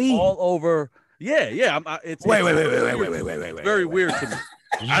 Really? All over. Yeah. It's wait. Very weird to me.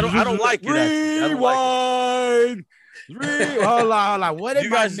 I don't like it. Rewind. Hold on. What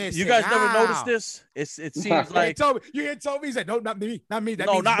am I missing? You guys never noticed this? It seems like you hear Toby say, no, not me. That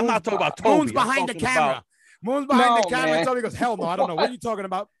I'm not talking about Toby. Moon's behind the camera. Moon's behind the camera. And Toby goes, hell no, I don't know. What are you talking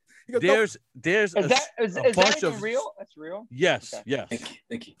about? There's is that bunch even of real? That's real. Yes, okay. Yes.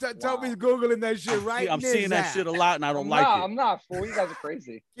 Thank you. Toby's googling that shit right now. I'm seeing that shit a lot, and I don't like it. I'm not fool. You guys are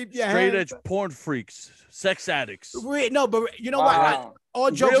crazy. Straight edge porn freaks, sex addicts. No, but you know what?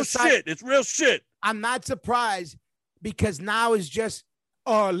 All jokes aside, shit. It's real shit. I'm not surprised because now it's just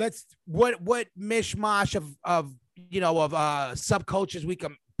what mishmash of subcultures we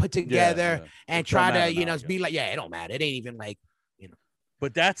can put together and try to be like, it don't matter. It ain't even like.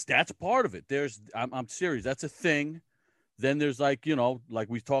 But that's part of it. I'm serious. That's a thing. Then there's like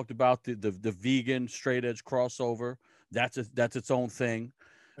we talked about the vegan straight edge crossover. That's its own thing.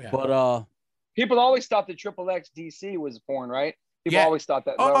 Yeah. But people always thought that Triple X DC was porn, right? People always thought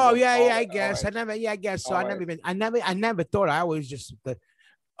that. Oh, yeah, I guess. I guess so. Right. I never thought. I always just,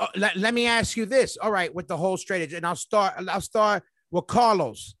 let me ask you this. All right, with the whole straight edge, and I'll start with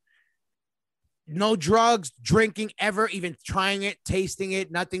Carlos. No drugs, drinking ever, even trying it, tasting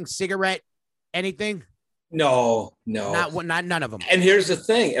it, nothing, cigarette, anything? No. Not none of them. And here's the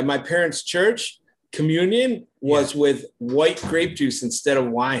thing. At my parents' church, communion was with white grape juice instead of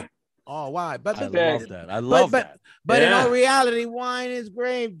wine. Oh, why? But I love that. I love that. But in all reality, wine is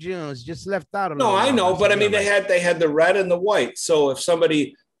grape juice, just left out a little. No, I know, but I mean, they had the red and the white. So if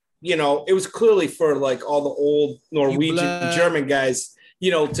somebody, it was clearly for like all the old Norwegian, German guys,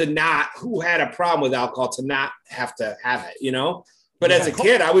 who had a problem with alcohol to not have to have it, But as a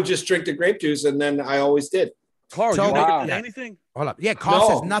kid, I would just drink the grape juice, and then I always did. Carl, you never did anything? Hold up. Yeah, Carl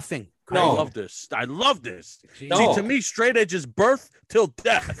says nothing. No. I love this. No. See, to me, straight edge is birth till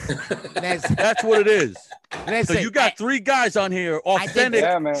death. That's what it is. So you got three guys on here, authentic,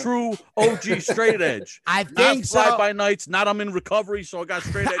 true OG straight edge. I think so. Fly by nights. Not I'm in recovery, so I got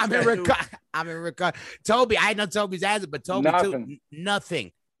straight edge. I'm in recovery. Toby, I know Toby's answer, but Toby too.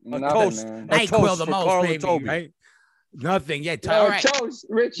 Nothing. Nothing. NyQuil the most, baby. Toby. Right? Nothing. Yeah, all right. Toast,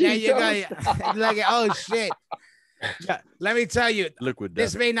 Richie. Yeah, you got like, oh shit. Yeah, let me tell you, Liquid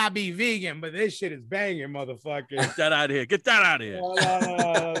this may not be vegan, but this shit is banging, motherfucker. Get that out of here. Get that out of here.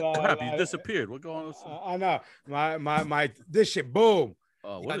 No, what happened? You disappeared. What going on? I know. My this shit, boom.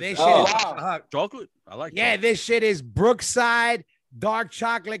 What this is shit wow. Chocolate? I like chocolate. This shit is Brookside dark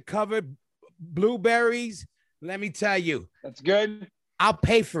chocolate covered blueberries. Let me tell you. That's good. I'll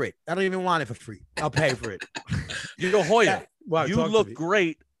pay for it. I don't even want it for free. I'll pay for it. Hoya, you look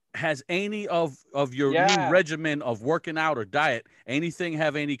great. Has any of your new regimen of working out or diet, anything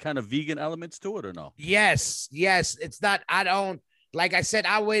have any kind of vegan elements to it or no? Yes. It's not, I don't, like I said,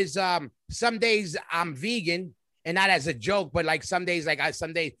 I was, some days I'm vegan and not as a joke, but like some days,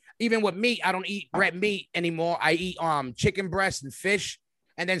 even with meat, I don't eat red meat anymore. I eat, chicken breast and fish.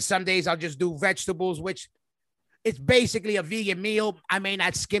 And then some days I'll just do vegetables, which it's basically a vegan meal. I may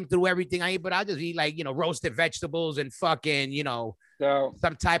not skim through everything I eat, but I'll just eat like, roasted vegetables and fucking,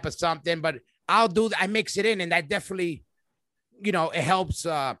 some type of something, but I'll do that. I mix it in, and that definitely, it helps.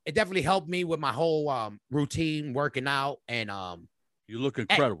 It definitely helped me with my whole routine, working out, and you look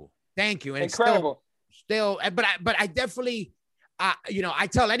incredible. Thank you. And incredible. Still, but I definitely, I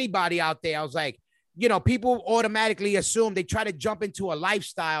tell anybody out there, I was like, people automatically assume they try to jump into a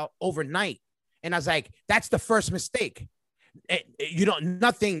lifestyle overnight, and I was like, that's the first mistake.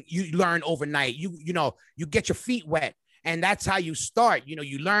 Nothing you learn overnight. You get your feet wet. And that's how you start.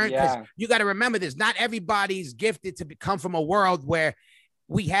 You learn, because you got to remember this. Not everybody's gifted to come from a world where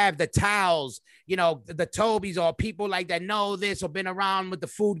we have the Towels, the Tobys, or people like that know this or been around with the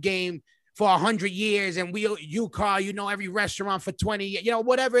food game for 100 years. And Carl, every restaurant for 20 years,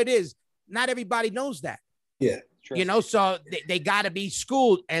 whatever it is. Not everybody knows that. Yeah. True. So they got to be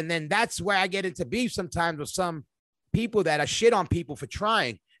schooled. And then that's where I get into beef sometimes with some people that are shit on people for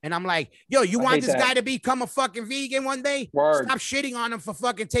trying. And I'm like, yo, you want this guy to become a fucking vegan one day? Word. Stop shitting on him for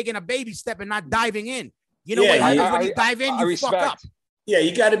fucking taking a baby step and not diving in. When you dive in, you fuck up. Yeah,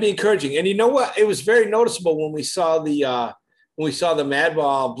 you got to be encouraging. And you know what? It was very noticeable when we saw the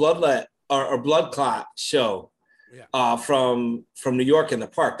Madball blood clot show from New York in the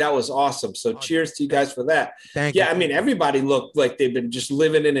park. That was awesome. So cheers to you guys for that. Thank you. I mean, everybody looked like they've been just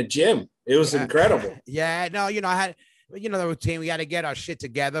living in a gym. It was incredible. Yeah, no, I had. The routine, we got to get our shit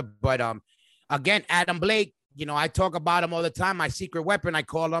together. But again, Adam Blake, I talk about him all the time. My secret weapon, I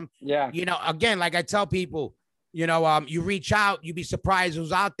call him. Yeah. Again, like I tell people, you reach out, you be surprised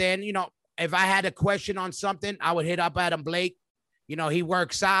who's out there. And, if I had a question on something, I would hit up Adam Blake. He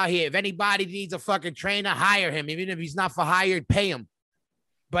works out here. If anybody needs a fucking trainer, hire him. Even if he's not for hired, pay him.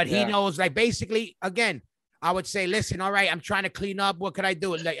 But he knows, like, basically, again, I would say, listen, all right, I'm trying to clean up. What could I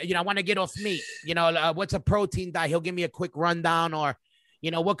do? Like, I want to get off meat. What's a protein diet? He'll give me a quick rundown, or,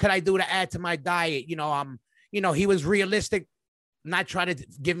 what could I do to add to my diet? He was realistic, not trying to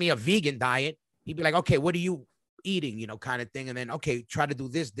give me a vegan diet. He'd be like, okay, what are you eating? Kind of thing. And then, okay, try to do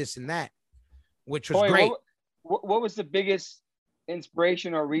this, and that, which was great. What was the biggest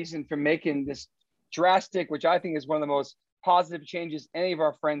inspiration or reason for making this drastic, which I think is one of the most positive changes any of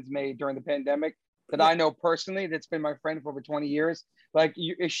our friends made during the pandemic? That I know personally, that's been my friend for over 20 years. Like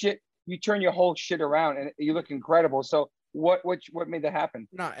you turn your whole shit around and you look incredible. So what made that happen?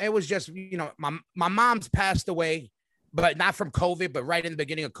 No, it was just, my mom's passed away, but not from COVID, but right in the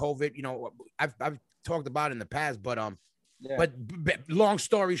beginning of COVID. I've talked about it in the past, but but long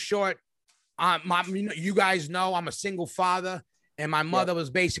story short, you guys know I'm a single father, and my mother was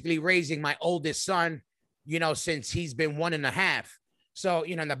basically raising my oldest son since he's been 1.5. So,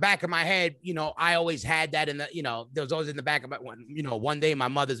 in the back of my head, I always had that there was always in the back of my, one day my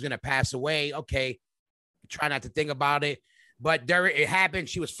mother's going to pass away. Okay. Try not to think about it. But it happened.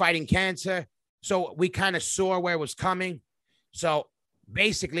 She was fighting cancer. So we kind of saw where it was coming. So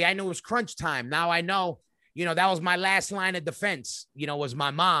basically I knew it was crunch time. Now I know, that was my last line of defense, was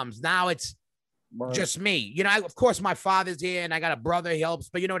my mom's. Now it's just me. Of course my father's here and I got a brother, he helps,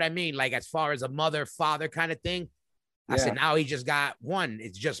 but you know what I mean? Like as far as a mother, father kind of thing. I said, now he just got one.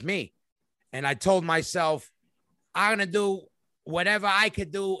 It's just me. And I told myself, I'm going to do whatever I could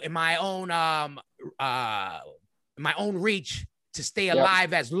do in my own reach to stay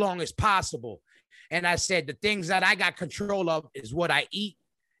alive as long as possible. And I said, the things that I got control of is what I eat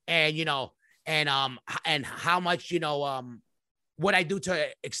and, and how much, what I do to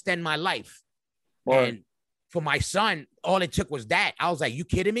extend my life. Right. And for my son, all it took was that. I was like, you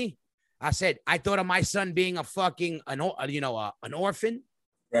kidding me? I said, I thought of my son being an orphan.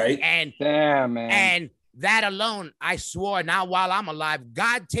 Right. And damn, man. And that alone, I swore now while I'm alive,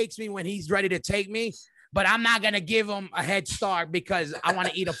 God takes me when he's ready to take me, but I'm not going to give him a head start because I want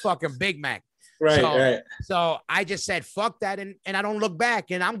to eat a fucking Big Mac. Right. So I just said, fuck that. And I don't look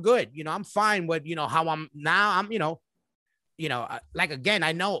back and I'm good. I'm fine with, how I'm now. I'm, like, again,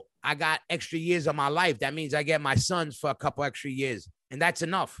 I know I got extra years of my life. That means I get my sons for a couple extra years and that's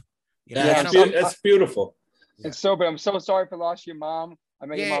enough. That's beautiful. It's so bad. I'm so sorry for lost your mom. I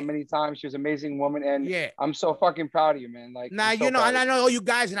met your mom many times. She was an amazing woman. And I'm so fucking proud of you, man. Like, now, and I know all you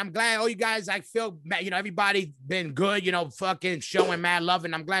guys, and I'm glad all you guys, I feel, everybody been good, fucking showing mad love.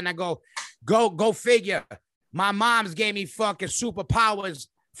 And I'm glad I go figure. My mom's gave me fucking superpowers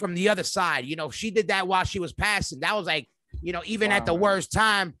from the other side. She did that while she was passing. That was like, even at the worst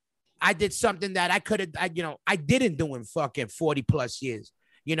time, I did something that I could have, I didn't do in fucking 40 plus years.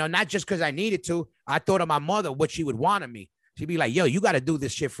 Not just because I needed to. I thought of my mother, what she would want of me. She'd be like, yo, you got to do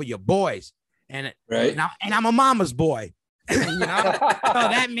this shit for your boys. And I'm a mama's boy. So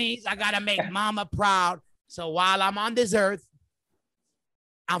that means I got to make mama proud. So while I'm on this earth,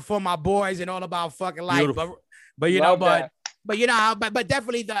 I'm for my boys and all about fucking life. Beautiful. But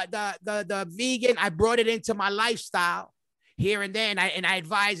definitely the vegan, I brought it into my lifestyle here and there. And I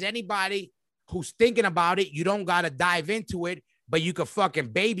advise anybody who's thinking about it, you don't got to dive into it, but you could fucking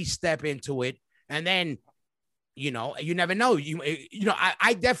baby step into it. And then, you never know.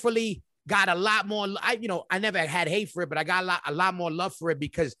 I definitely got a lot more. I never had hate for it, but I got a lot more love for it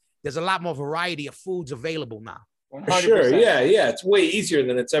because there's a lot more variety of foods available now. 100%. Sure. Yeah. It's way easier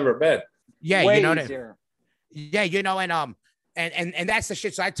than it's ever been. Yeah. Way easier. And that's the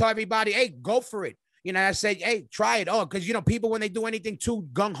shit. So I tell everybody, hey, go for it. I said, hey, try it. Oh, because, people, when they do anything too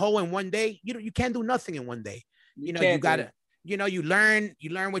gung-ho in one day, you can't do nothing in one day. You got to, you learn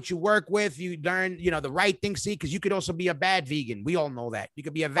what you work with. You learn, the right things. See, because you could also be a bad vegan. We all know that. You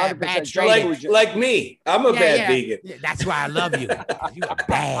could be a bad straight. Like me. I'm a bad vegan. That's why I love you. You a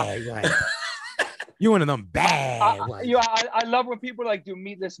bad one. You one of them bad ones. I love when people like do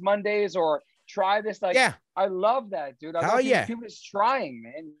meatless Mondays or try this. Like, I love that, dude. I love people just trying,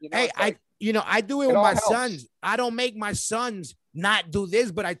 man. Hey, I do it with my sons. I don't make my sons not do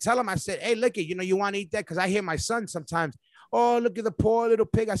this, but I tell them, I said, hey, look at, you want to eat that? Because I hear my son sometimes, oh, look at the poor little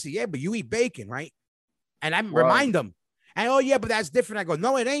pig. I said, yeah, but you eat bacon, right? And I remind them. And, oh, yeah, but that's different. I go,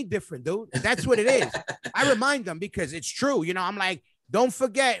 no, it ain't different, dude. That's what it is. I remind them because it's true. I'm like, don't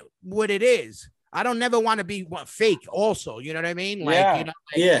forget what it is. I don't never want to be fake also. You know what I mean? Like,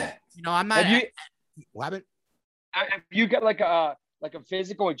 I'm not. What? Have you got like a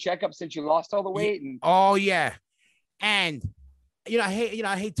physical and checkup since you lost all the weight? And oh yeah. And I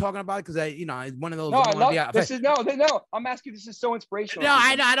hate talking about it because it's one of those. No, this is no. I'm asking. This is so inspirational. No,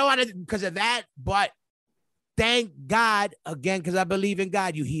 I know. I don't want to because of that, but thank God again because I believe in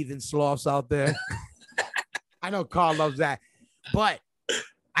God. You heathen sloths out there. I know Carl loves that, but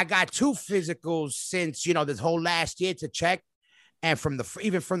I got 2 physicals since this whole last year to check, and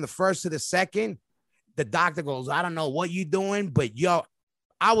even from the first to the second, the doctor goes, I don't know what you doing, but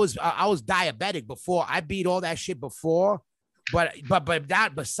I was diabetic before. I beat all that shit before. But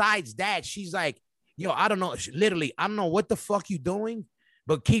that besides that, she's like, yo, I don't know. Literally, I don't know what the fuck you doing,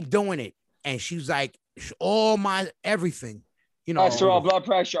 but keep doing it. And she's like, all my everything, cholesterol, blood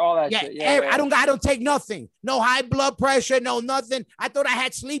pressure, all that shit. Yeah, I don't take nothing. No high blood pressure, no nothing. I thought I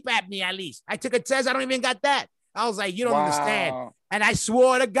had sleep apnea at least. I took a test. I don't even got that. I was like, you don't understand. And I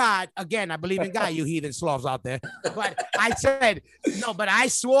swore to God, again, I believe in God, you heathen sloths out there. But I said, no, but I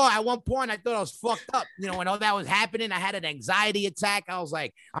swore at one point, I thought I was fucked up. When all that was happening, I had an anxiety attack. I was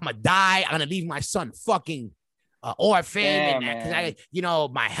like, I'm going to die. I'm going to leave my son fucking orphan, Damn, and because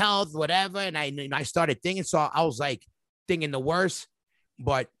man. my health, whatever. And I started thinking, so I was like thinking the worst.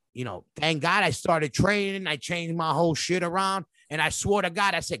 But thank God I started training. I changed my whole shit around, and I swore to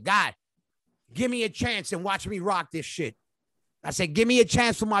God, I said, God, give me a chance and watch me rock this shit. I said, give me a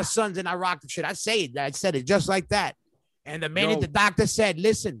chance for my sons, and I rock the shit. I said it just like that. And the minute the doctor said,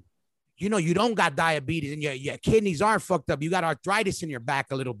 listen, you don't got diabetes and your kidneys aren't fucked up. You got arthritis in your back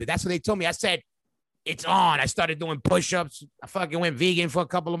a little bit. That's what they told me. I said, it's on. I started doing push-ups. I fucking went vegan for a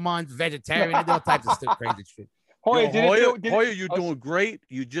couple of months, vegetarian, and all types of stuff, crazy shit. Hoya, you're doing great.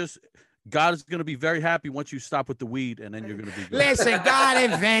 God is going to be very happy once you stop with the weed, and then you're going to be good. Listen, God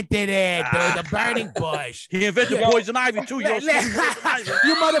invented it, dude, the burning bush. He invented poison ivy, too. You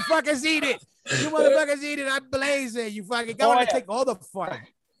motherfuckers eat it. I blaze it. You fucking go and take all the fun.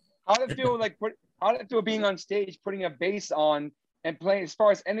 How did it feel being on stage, putting a bass on and playing as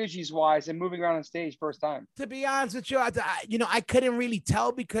far as energies wise and moving around on stage first time? To be honest with you, I couldn't really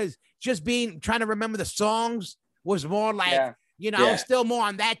tell because just trying to remember the songs was more like, I was still more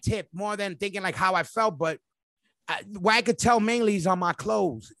on that tip more than thinking like how I felt. But what I could tell mainly is on my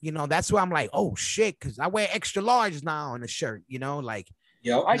clothes. That's where I'm like, oh shit, because I wear extra large now on the shirt. Like.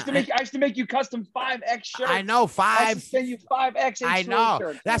 Yo, I used to make you custom 5X shirts. I know 5. I used to send you 5X H2O I know.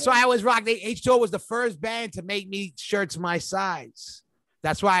 Shirts, that's why I always rocked. H2O was the first band to make me shirts my size.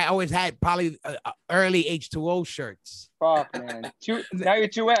 That's why I always had probably early H2O shirts. Fuck, man. Now you're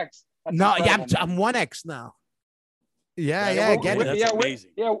 2X. That's I'm 1X now. Yeah, get it. That's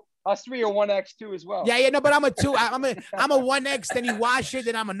amazing. Us 3 are 1X too as well. Yeah, no, but I'm a 2. I'm a 1X. Then you wash it,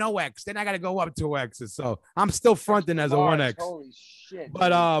 then I'm a no X. Then I gotta go up 2Xs. So I'm still fronting as a 1X. Holy shit!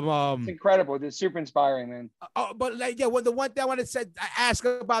 But it's incredible. It's super inspiring, man. But the one thing I wanted to ask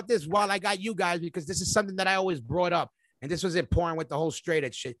about this while I got you guys, because this is something that I always brought up, and this was important with the whole straight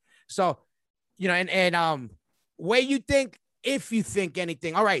edge shit. So, where you think, if you think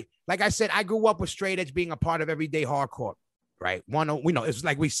anything, all right. Like I said, I grew up with straight edge being a part of everyday hardcore. Right. We know it's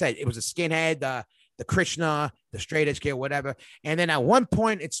like we said, it was a skinhead, the Krishna, the straight edge kid, whatever. And then at one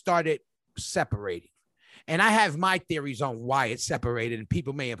point it started separating. And I have my theories on why it separated, and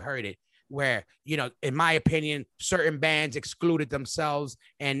people may have heard it, where, in my opinion, certain bands excluded themselves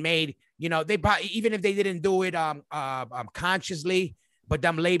and made, they probably, even if they didn't do it consciously, but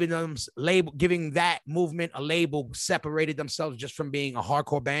them giving that movement a label, separated themselves just from being a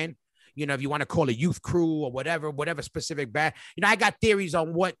hardcore band. If you want to call it youth crew or whatever specific band, I got theories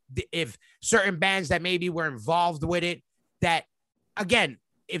on what if certain bands that maybe were involved with it, that again,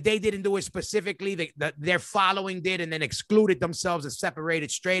 if they didn't do it specifically, their following did, and then excluded themselves and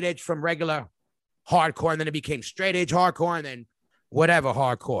separated straight edge from regular hardcore, and then it became straight edge hardcore, and then whatever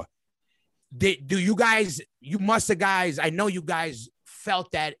hardcore. Do you guys? I know you guys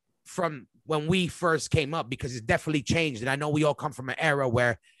felt that from when we first came up, because it's definitely changed, and I know we all come from an era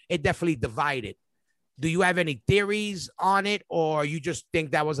where it definitely divided. Do you have any theories on it, or you just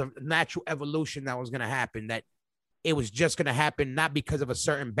think that was a natural evolution that was going to happen, that it was just going to happen not because of a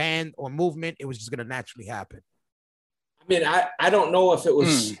certain band or movement, it was just going to naturally happen? I mean, I don't know if it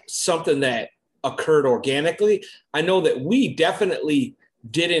was something that occurred organically. I know that we definitely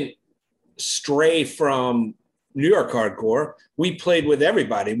didn't stray from New York hardcore. We played with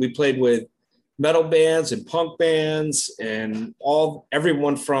everybody. We played with metal bands and punk bands and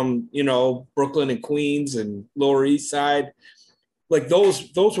everyone from, Brooklyn and Queens and Lower East Side. Like those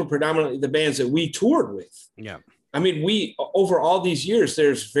were predominantly the bands that we toured with. Yeah. I mean, we, over all these years,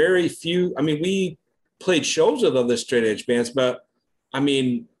 there's very few, we played shows with other straight edge bands, but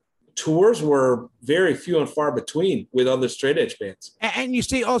tours were very few and far between with other straight edge bands. And you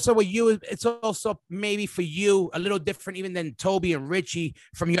see also with you, it's also maybe for you a little different even than Toby and Richie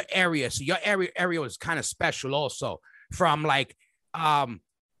from your area. So your area was kind of special also, from like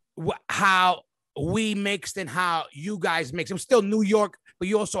how we mixed and how you guys mixed. It was still New York, but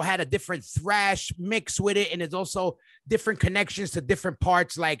you also had a different thrash mix with it. And it's also different connections to different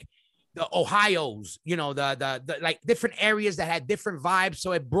parts, like the Ohio's, the like different areas that had different vibes.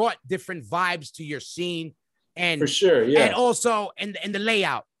 So it brought different vibes to your scene. And for sure, yeah. And also in the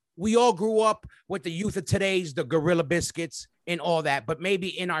layout, we all grew up with the youth of today's, the Gorilla Biscuits and all that. But maybe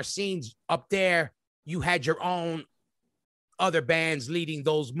in our scenes up there, you had your own other bands leading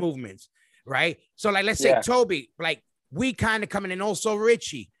those movements, right? So like, let's say Toby, like we kind of coming in, also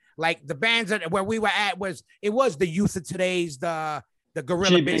Richie, like the bands where we were at was the youth of today's, the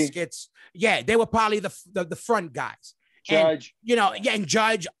Gorilla Biscuits. Yeah, they were probably the front guys. Judge. And, and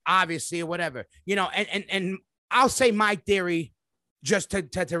Judge, obviously, or whatever. And I'll say my theory, just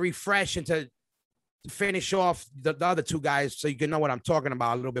to refresh and to finish off the other two guys so you can know what I'm talking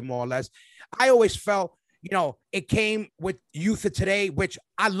about a little bit more or less. I always felt it came with Youth of Today, which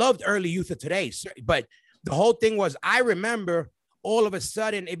I loved early Youth of Today. But the whole thing was, I remember all of a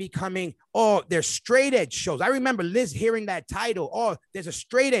sudden it becoming, oh, there's straight edge shows. I remember Liz hearing that title. Oh, there's a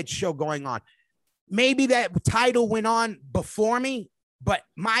straight edge show going on. Maybe that title went on before me, but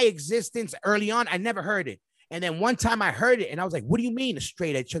my existence early on, I never heard it. And then one time I heard it and I was like, what do you mean a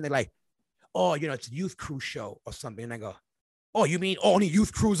straight edge show? And they're like, oh, it's a youth crew show or something. And I go, oh, you mean only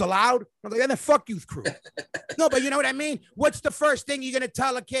youth crews allowed? I was like, then fuck youth crew. No, but you know what I mean? What's the first thing you're going to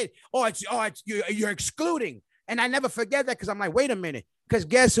tell a kid? You're excluding. And I never forget that because I'm like, wait a minute. Because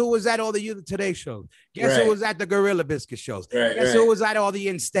guess who was at all the Youth of Today shows? Guess who was at the Gorilla Biscuit shows? Guess who was at all the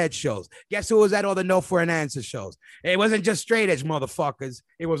Instead shows? Guess who was at all the No for an Answer shows? It wasn't just straight edge motherfuckers.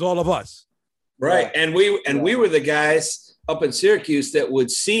 It was all of us. Right. And we were the guys up in Syracuse that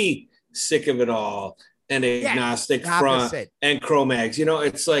would see Sick of It All and Agnostic Front and Cro-Mags.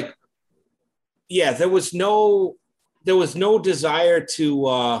 It's like, there was no desire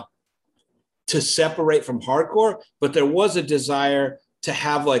to separate from hardcore, but there was a desire to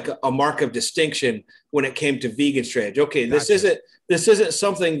have like a mark of distinction when it came to vegan straight edge. Okay, gotcha. This isn't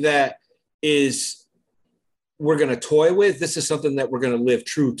something that we're going to toy with. This is something that we're going to live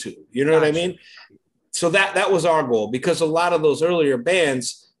true to. You know what I mean? So that was our goal, because a lot of those earlier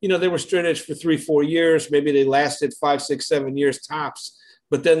bands, they were straight edge for 3-4 years. Maybe they lasted 5, 6, 7 years tops.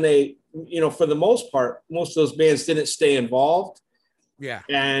 But then they, for the most part, most of those bands didn't stay involved. Yeah.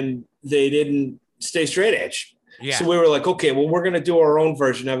 And they didn't stay straight edge. Yeah. So we were like, okay, well, we're going to do our own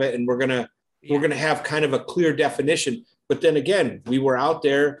version of it. And we're going to have kind of a clear definition. But then again, we were out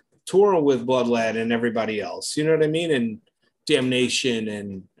there touring with Bloodlet and everybody else. You know what I mean? And Damnation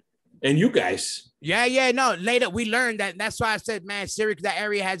and you guys. Yeah. No, later we learned that. That's why I said, man, Syracuse, that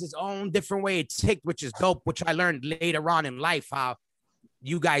area has its own different way it ticked, which is dope, which I learned later on in life, how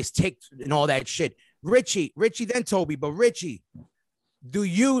you guys ticked and all that shit. Richie, then Toby, but Richie,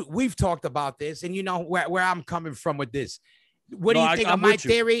 we've talked about this, and where I'm coming from with this. What do you think of my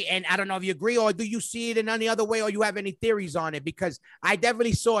theory? And I don't know if you agree, or do you see it in any other way, or you have any theories on it? Because I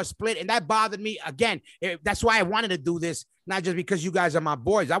definitely saw a split, and that bothered me. Again, that's why I wanted to do this, not just because you guys are my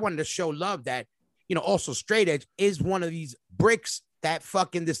boys. I wanted to show love that, also straight edge is one of these bricks that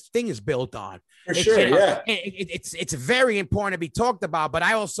fucking this thing is built on. For sure, yeah. It's very important to be talked about, but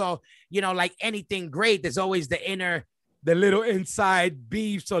I also, like anything great, there's always the little inside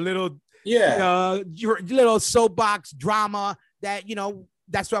beefs or little soapbox drama that,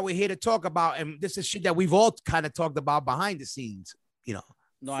 that's why we're here to talk about. And this is shit that we've all kind of talked about behind the scenes, No,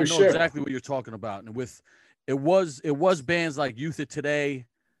 I know exactly what you're talking about. And it was bands like Youth of Today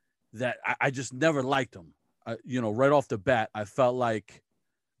that I just never liked them. Right off the bat, I felt like,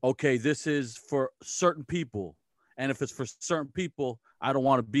 okay, this is for certain people. And if it's for certain people, I don't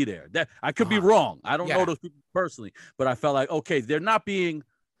want to be there. That I could be wrong. I don't know those people personally, but I felt like, okay, they're not being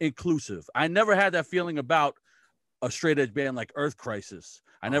inclusive. I never had that feeling about a straight edge band like Earth Crisis.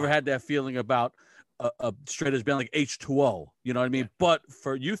 I never had that feeling about a straight edge band like H2O. You know what I mean? Yeah. But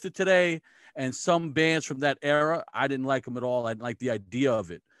for Youth of Today and some bands from that era, I didn't like them at all. I didn't like the idea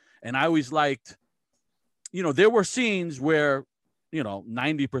of it. And I always liked, there were scenes where,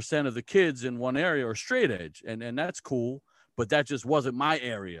 90% of the kids in one area are straight edge, and that's cool, but that just wasn't my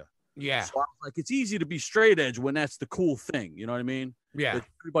area. Yeah. So I was like, it's easy to be straight edge when that's the cool thing. You know what I mean? Yeah. If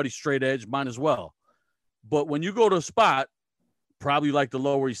everybody's straight edge, mine as well. But when you go to a spot, probably like the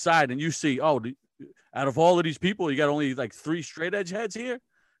Lower East Side, and you see, out of all of these people, you got only like 3 straight edge heads here.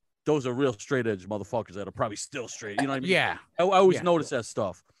 Those are real straight edge motherfuckers that are probably still straight. You know what I mean? Yeah. I always notice that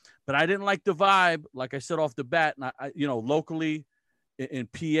stuff. But I didn't like the vibe, like I said off the bat. And I locally in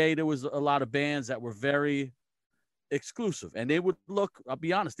PA, there was a lot of bands that were very exclusive, and they would look, I'll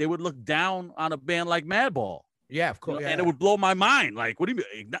be honest, they would look down on a band like Madball. Yeah, of course. And it would blow my mind. Like, what do you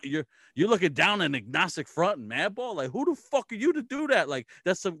mean? You're looking down an Agnostic Front and Madball? Like, who the fuck are you to do that? Like,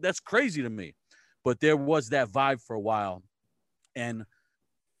 that's crazy to me. But there was that vibe for a while. And,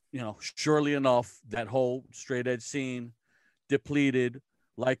 surely enough, that whole straight edge scene depleted.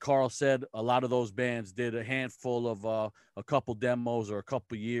 Like Carl said, a lot of those bands did a handful of a couple demos or a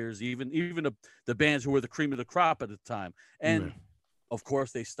couple years, even the bands who were the cream of the crop at the time. And of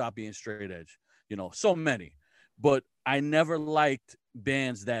course, they stopped being straight edge, so many. But I never liked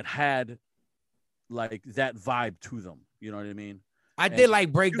bands that had like that vibe to them. You know what I mean? I did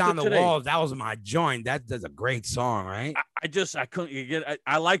like Break Down the Walls. That was my joint. That's a great song, right? I couldn't get.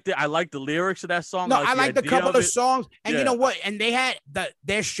 I liked it. I liked the lyrics of that song. No, I liked a couple of songs, and you know what? And they had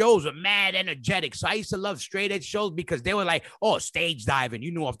their shows were mad energetic. So I used to love straight edge shows because they were like, stage diving.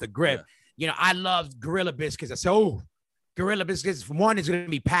 You knew off the grip. Yeah. I loved Gorilla Biscuits. I said, Gorilla Biscuits. One is going to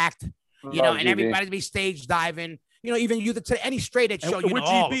be packed. you know, and everybody be stage diving. You know, even you to any straight edge show. And you with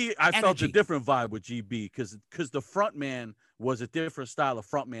know, GB, I felt a different vibe with GB because the front man was a different style of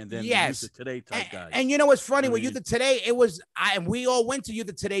front man than the Youth of Today type guys. And you know what's funny? With Youth of Today, it was we all went to Youth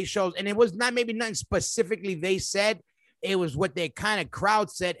of Today shows, and it was not maybe nothing specifically they said. It was what their kind of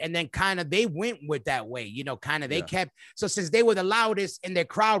crowd said, and then kind of they went with that way, you know, kind of they kept. So since they were the loudest and their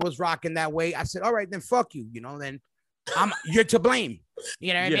crowd was rocking that way, I said, all right, then fuck you, you know, then you're to blame.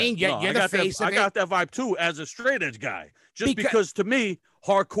 You know what I mean? You're the face of it. I got that vibe too as a straight edge guy, just because to me,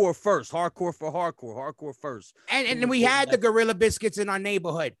 hardcore first, hardcore for hardcore first. And we had the Gorilla Biscuits in our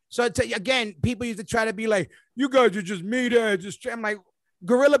neighborhood. So again, people used to try to be like, you guys are just meatheads. I'm like,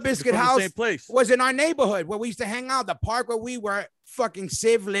 Gorilla Biscuit House was in our neighborhood where we used to hang out. The park where we were, fucking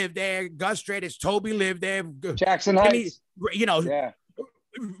Civ lived there. Gus Straight Edge, Toby lived there. Jackson Heights. You know,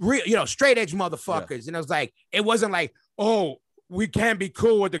 real, you know, straight edge motherfuckers. Yeah. And it was like, it wasn't like, oh, we can't be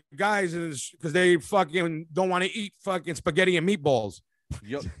cool with the guys because they fucking don't want to eat fucking spaghetti and meatballs.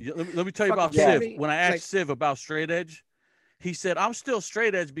 Let me tell you about Civ. When I asked Civ about straight edge, he said, I'm still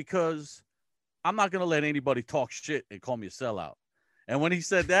straight edge because I'm not going to let anybody talk shit and call me a sellout. And when he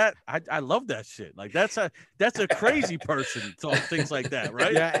said that, I love that shit. Like that's a crazy person talk things like that,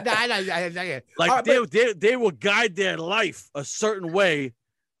 right? Yeah, like they will guide their life a certain way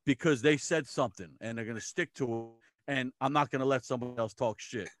because they said something and they're gonna stick to it. And I'm not gonna let somebody else talk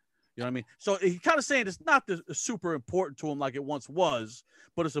shit. You know what I mean? So he kind of saying it's not super important to him like it once was,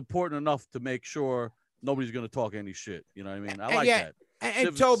 but it's important enough to make sure nobody's gonna talk any shit. You know what I mean? I like that.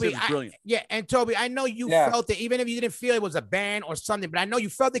 And Toby, I know you felt it, even if you didn't feel it was a band or something, but I know you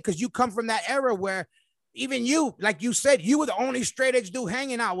felt it because you come from that era where even you, like you said, you were the only straight edge dude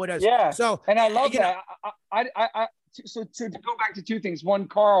hanging out with us. Yeah. So, and I love that. So to go back to two things. One,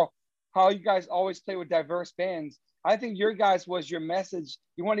 Carl, how you guys always play with diverse bands. I think your guys was your message.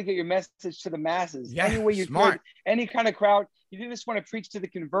 You want to get your message to the masses. Yeah, any way you could, any kind of crowd. You didn't just want to preach to the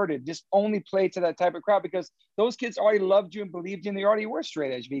converted. Just only play to that type of crowd because those kids already loved you and believed you, and they already were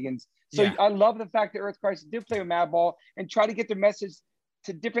straight edge vegans. So I love the fact that Earth Crisis did play with Madball and try to get their message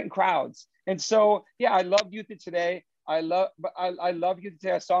to different crowds. And so, I love Youth of Today. I love Youth of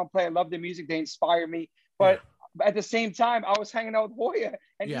Today. I saw them play. I love their music. They inspire me. But at the same time, I was hanging out with Hoya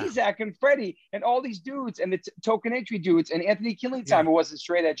and Isaac and Freddie and all these dudes and the Token Entry dudes and Anthony Killing Time, who wasn't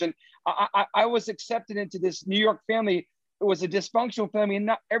straight edge. And I was accepted into this New York family. It was a dysfunctional family, and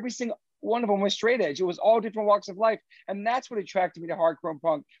not every single one of them was straight edge. It was all different walks of life, and that's what attracted me to hardcore and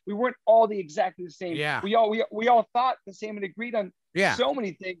punk. We weren't all exactly the same. Yeah. We all thought the same and agreed on so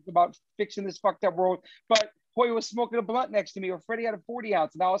many things about fixing this fucked up world. But Hoya was smoking a blunt next to me, or Freddie had a 40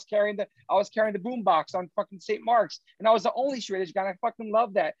 ounce, and I was carrying the boom box on fucking St. Mark's, and I was the only straight edge guy. And I fucking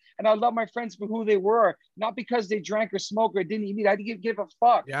love that, and I love my friends for who they were, not because they drank or smoked or didn't eat meat. I didn't give a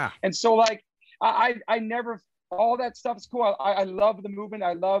fuck. Yeah. And so like I never. All that stuff is cool. I love the movement.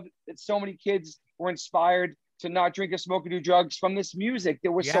 I love that so many kids were inspired to not drink or smoke or do drugs from this music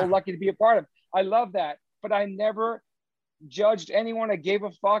that we're so lucky to be a part of. I love that. But I never judged anyone. I gave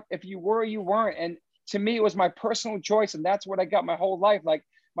a fuck if you were or you weren't. And to me, it was my personal choice. And that's what I got my whole life. Like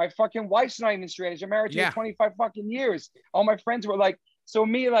my fucking wife's not even straight edge. I'm married to her 25 fucking years. All my friends were like, so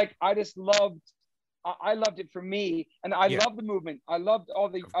me, like, I just loved it for me, and I love the movement. I loved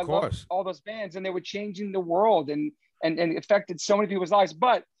loved all those bands, and they were changing the world and affected so many people's lives.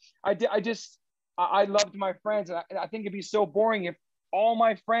 But I loved my friends, and I think it'd be so boring if all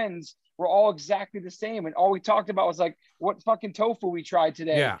my friends were all exactly the same, and all we talked about was like what fucking tofu we tried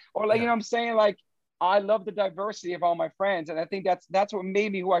today, or like you know what I'm saying. Like I love the diversity of all my friends, and I think that's what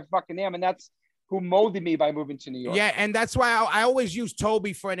made me who I fucking am, and that's who molded me by moving to New York. Yeah, and that's why I always use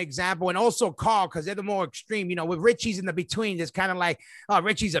Toby for an example, and also Carl, because they're the more extreme. You know, with Richie's in the between, it's kind of like, oh,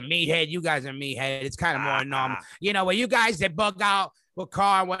 Richie's a meathead, you guys are meathead. It's kind of more normal. You know, where you guys, they bug out with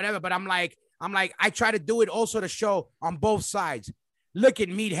Carl, whatever. But I'm like, I try to do it also to show on both sides. Look at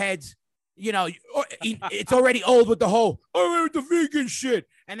meatheads. You know, it's already old with the whole, with the vegan shit.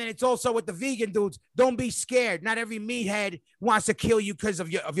 And then it's also with the vegan dudes. Don't be scared. Not every meathead wants to kill you because of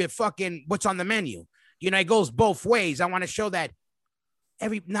your fucking what's on the menu. You know, it goes both ways. I want to show that a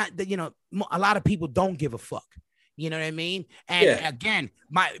lot of people don't give a fuck. You know what I mean? And again,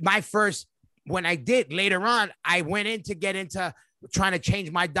 my first, when I did later on, I went in to get into trying to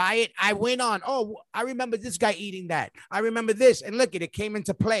change my diet. I went on, I remember this guy eating that. I remember this. And look, it came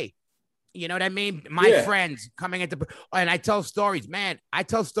into play. You know what I mean? My friends coming into, and I tell stories, man. I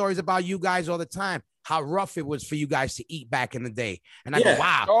tell stories about you guys all the time, how rough it was for you guys to eat back in the day. And I go,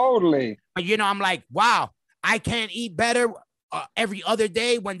 wow. Totally. But, you know, I'm like, wow, I can't eat better every other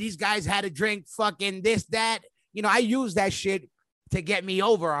day when these guys had to drink fucking this, that. You know, I use that shit to get me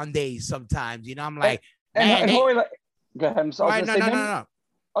over on days sometimes. You know, I'm like, go ahead. I'm sorry. No.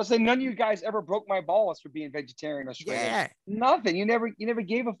 I'll say none of you guys ever broke my balls for being vegetarian or straight. Yeah. Nothing. You never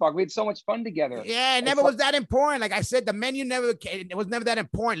gave a fuck. We had so much fun together. Yeah, it never was that important. Like I said, the menu it was never that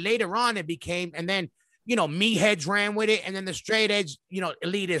important. Later on, it became, and then, you know, meatheads ran with it, and then the straight edge, you know,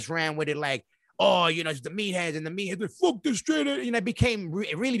 elitists ran with it, like, oh, you know, it's the meatheads, and the meatheads, fuck the straight edge. You know,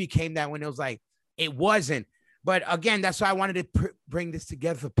 it really became that when it was like, it wasn't. But again, that's why I wanted to bring this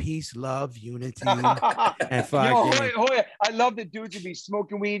together for peace, love, unity, and fucking. Hoya, I love the dudes would be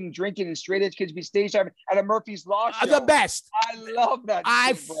smoking weed and drinking, and straight edge kids be stage diving at a Murphy's Law show. The best. I love that.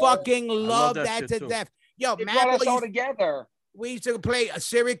 I fucking love that to death. Yo, it brought us all together. We used to play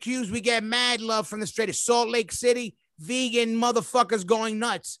Syracuse. We get mad love from the straight edge. Salt Lake City, vegan motherfuckers going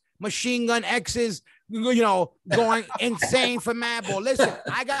nuts. Machine Gun X's, you know, going insane for Madball. Listen,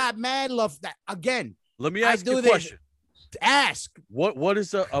 I got mad love that again. Let me ask you a question. Ask. What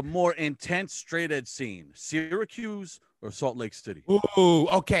is a more intense straight edge scene? Syracuse or Salt Lake City? Ooh,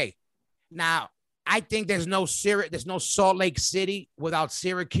 okay. Now, I think there's no Salt Lake City without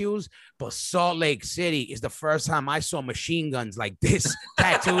Syracuse, but Salt Lake City is the first time I saw machine guns like this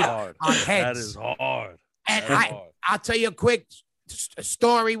tattooed on heads. That is hard. And I'll tell you a quick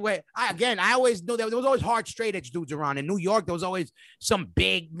story where I always knew there was always hard straight edge dudes around. In New York, there was always some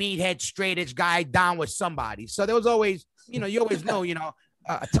big meathead straight edge guy down with somebody. So there was always, you know, you always know, you know,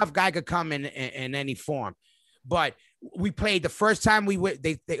 a tough guy could come in any form. But we played the first time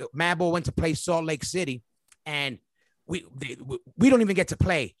Madball went to play Salt Lake City, and we don't even get to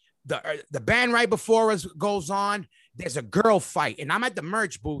play. The band right before us goes on. There's a girl fight, and I'm at the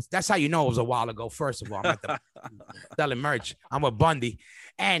merch booth. That's how you know it was a while ago. First of all, I'm at the selling merch. I'm with Bundy,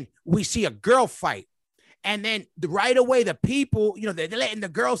 and we see a girl fight. And then right away, the people, you know, they're letting the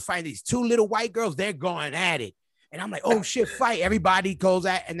girls fight. These two little white girls, they're going at it. And I'm like, oh shit, fight. Everybody goes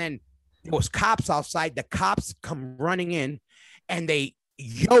at, and then there was cops outside. The cops come running in, and they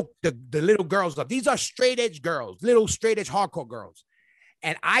yoke the little girls up. These are straight edge girls, little straight edge hardcore girls.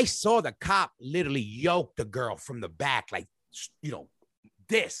 And I saw the cop literally yoke the girl from the back, like, you know,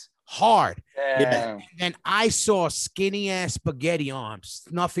 this hard. Yeah. And then I saw skinny ass spaghetti arms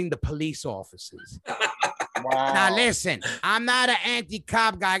snuffing the police officers. Wow. Now, listen, I'm not an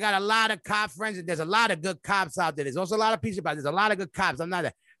anti-cop guy. I got a lot of cop friends, and there's a lot of good cops out there. There's also a lot of pieces of, there's a lot of good cops. I'm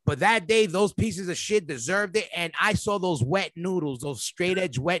not but that day, those pieces of shit deserved it. And I saw those wet noodles, those straight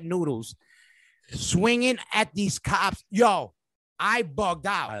edge wet noodles swinging at these cops. Yo, I bugged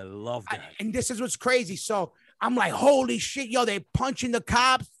out. I love that. And this is what's crazy. So I'm like, holy shit, yo, they punching the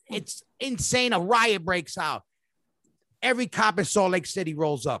cops. It's insane. A riot breaks out. Every cop in Salt Lake City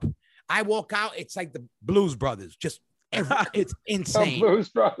rolls up. I walk out. It's like the Blues Brothers. It's insane. The Blues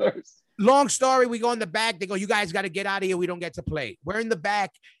Brothers. Long story. We go in the back. They go, you guys got to get out of here. We don't get to play. We're in the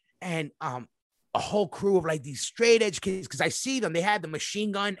back, and a whole crew of like these straight edge kids, because I see them. They had the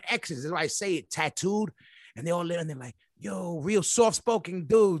Machine Gun X's. That's why I say it, tattooed. And they all lit, and they're like, yo, real soft-spoken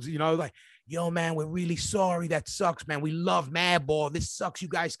dudes, you know, like, yo, man, we're really sorry. That sucks, man. We love Madball. This sucks. You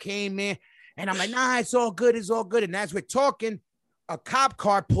guys came in. And I'm like, nah, it's all good. It's all good. And as we're talking, a cop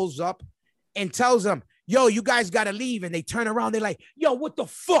car pulls up and tells them, yo, you guys got to leave. And they turn around. They're like, yo, what the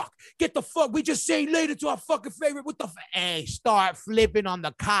fuck? Get the fuck. We just saying later to our fucking favorite. What the fuck? And start flipping on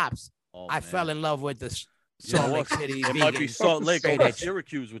the cops. I fell in love with the Salt Lake City. It might be Salt Lake or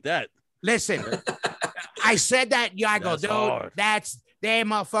Syracuse with that. Listen, I said that. Yeah, I go, dude, they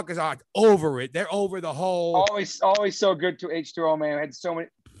motherfuckers are over it. They're over the whole. Always so good to H2O, man. I had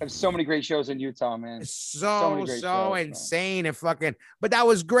so many great shows in Utah, man. So insane, man. And fucking. But that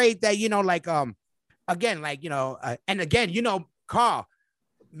was great. That, you know, like again, like, you know, and again, you know, Carl,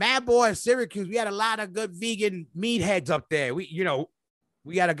 Madball and Syracuse, we had a lot of good vegan meatheads up there. We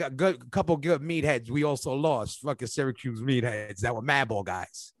had a couple good meatheads. We also lost fucking Syracuse meatheads that were Madball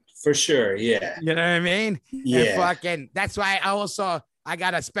guys. For sure, yeah. You know what I mean? Yeah. And fucking, that's why I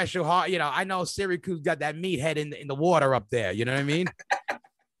got a special heart. You know, I know Syracuse got that meathead in the water up there. You know what I mean?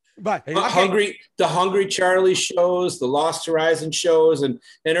 But the Hungry Charlie shows, the Lost Horizon shows, and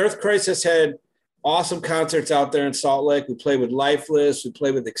Earth Crisis had awesome concerts out there in Salt Lake. We played with Lifeless, we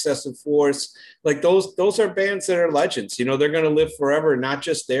played with Excessive Force. Like those are bands that are legends. You know, they're gonna live forever, not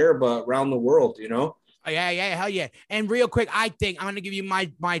just there, but around the world, you know. Yeah, hell yeah. And real quick, I think I'm gonna give you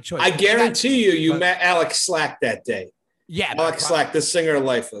my choice. I guarantee you met Alex Slack that day. Yeah, Alex Slack, the singer of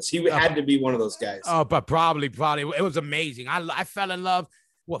Lifeless. He had to be one of those guys. Oh, but probably it was amazing. I fell in love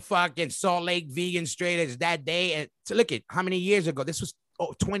with fucking Salt Lake vegan straight edge that day. And to look at how many years ago, this was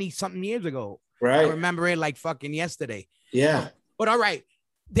 20 something years ago. Right. I remember it like fucking yesterday. Yeah. But all right,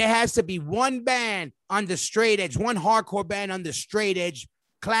 there has to be one band under straight edge, one hardcore band under straight edge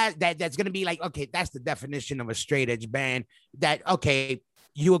class that's going to be like, okay, that's the definition of a straight edge band. That, okay,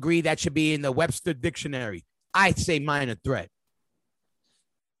 you agree that should be in the Webster dictionary. I say Minor Threat.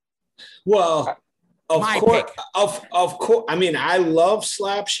 Well, of course. I mean, I love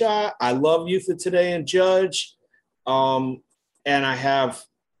Slapshot. I love Youth of Today and Judge. And I have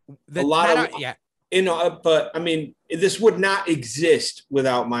a lot of, you know, but I mean, this would not exist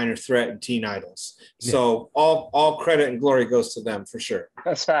without Minor Threat and Teen Idols. So all credit and glory goes to them for sure.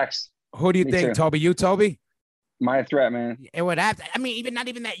 That's facts. Who do you think, too. Toby? You, Toby? Minor Threat, man. It would have to, I mean, not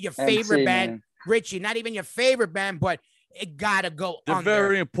even that your favorite band, man. Richie, not even your favorite band, but it gotta go. They're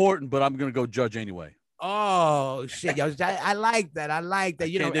very important, but I'm gonna go Judge anyway. Oh shit! Yo, I like that. I like that.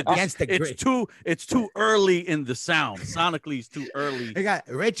 You know, against the grid. It's too early in the sound. Sonically, it's too early. They got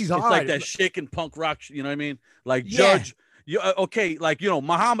Richie's hard. It's like that shaking punk rock. You know what I mean? Like Judge. You okay? Like, you know,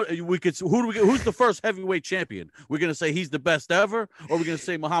 Muhammad. We could. Who's the first heavyweight champion? We're gonna say he's the best ever, or we're gonna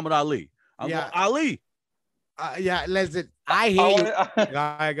say Muhammad Ali? Ali. Yeah. Listen, I hear you. Go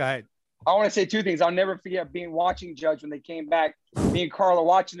ahead. I want to say two things. I'll never forget watching Judge when they came back. Me and Carl are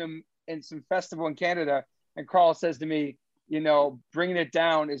watching them in some festival in Canada, and Carl says to me, you know, bringing it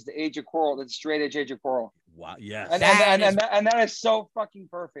down is the age of Coral, the straight edge age of Coral. Wow, yes. And that is so fucking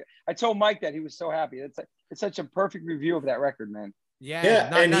perfect. I told Mike that. He was so happy. It's such a perfect review of that record, man.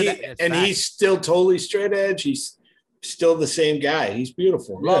 He's still totally straight edge. He's still the same guy. He's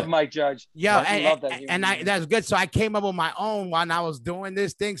beautiful. Love Mike Judge. Yeah, that's good. So I came up with my own when I was doing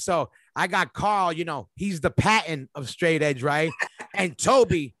this thing. So I got Carl, you know, he's the patent of straight edge, right? And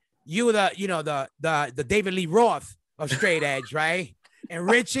Toby, you the David Lee Roth of straight edge, right? And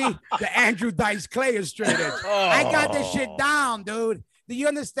Richie, the Andrew Dice Clay of straight edge. Oh. I got this shit down, dude. Do you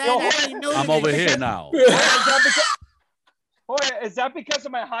understand? I'm over here now. Boy, is that because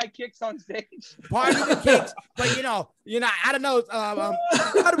of my high kicks on stage? Part of the kicks, but you know, I don't know. I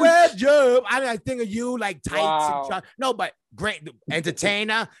think of you like tights. Wow. No, but great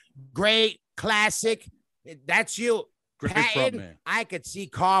entertainer, great classic. That's you. Patton, I could see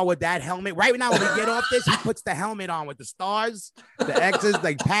Carl with that helmet. Right now, when we get off this, he puts the helmet on with the stars, the X's,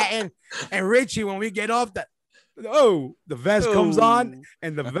 like Patton. And Richie, when we get off, the vest comes on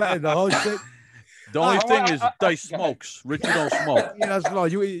and the whole shit. The only thing is Dice smokes. Richie don't smoke.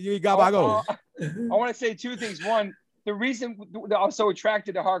 You got my go. I want to say two things. One, the reason that I was so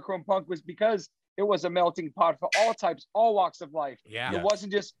attracted to hardcore and punk was because it was a melting pot for all types, all walks of life. Yeah. It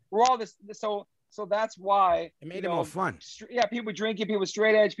wasn't just, we're all this. So that's why it made it more fun. People drinking, people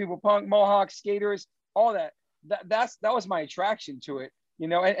straight edge, people punk, Mohawks, skaters, all that. That was my attraction to it, you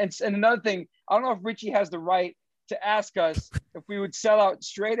know. And another thing, I don't know if Richie has the right to ask us if we would sell out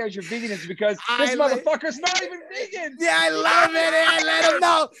straight edge or veganism because this motherfucker's not even vegan. Yeah, I love it. I let him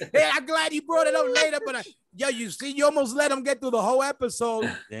know. Hey, I'm glad you brought it up later, but you see, you almost let him get through the whole episode.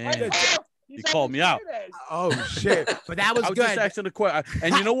 Damn. You called me out. Oh shit! But that was I was good. Just asking the question,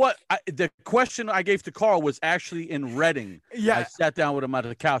 and you know what? The question I gave to Carl was actually in Reading. Yeah, I sat down with him on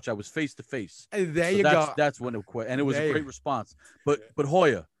the couch. I was face to face. There you go. That's when it quit, and it was a great response. But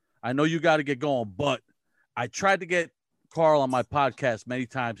Hoya, I know you got to get going, but I tried to get Carl on my podcast many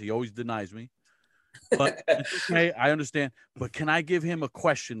times. He always denies me. But it's okay, I understand. But can I give him a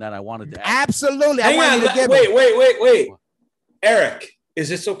question that I wanted to ask? Absolutely. Wait. Eric. Is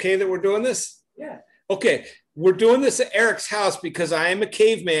this okay that we're doing this? Yeah. Okay. We're doing this at Eric's house because I am a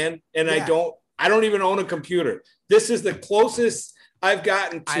caveman and I don't even own a computer. This is the closest I've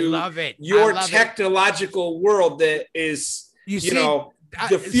gotten to your technological world that is, you know,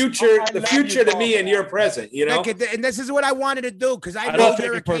 the future to me and your present, you know? And this is what I wanted to do because I know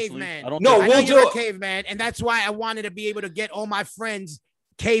you're a caveman. We'll do it. Caveman, and that's why I wanted to be able to get all my friends,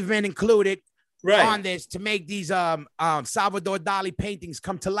 cavemen included, on this to make these Salvador Dali paintings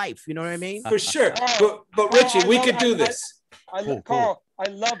come to life. You know what I mean? For sure. But Richie, we could do this. Carl, I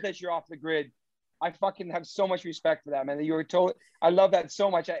love that you're off the grid. I fucking have so much respect for that, man. You were told. I love that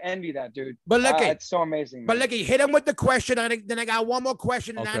so much. I envy that, dude. But look, it's so amazing. Man. But look, hit him with the question. Then I got one more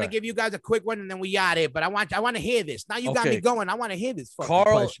question, and I'm gonna give you guys a quick one, and then we out here. But I want to hear this. Now you got me going. I want to hear this. Carl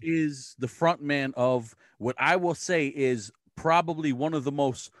question. is the front man of what I will say is probably one of the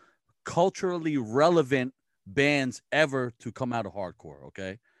most culturally relevant bands ever to come out of hardcore.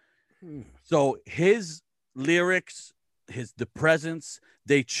 Okay. So his lyrics, the presence,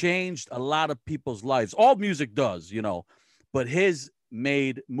 they changed a lot of people's lives. All music does, you know, but his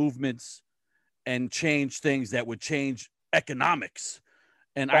made movements and changed things that would change economics.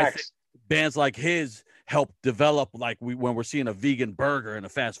 And I think bands like his helped develop, like when we're seeing a vegan burger in a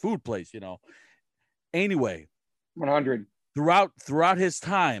fast food place, you know. Anyway, 100. throughout his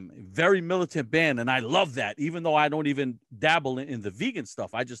time, very militant band, and I love that. Even though I don't even dabble in the vegan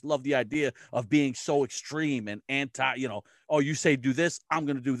stuff, I just love the idea of being so extreme and anti. Oh, you say do this, I'm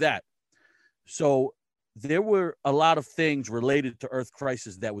going to do that. So there were a lot of things related to Earth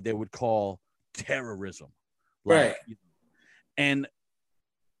Crisis that they would call terrorism, right? And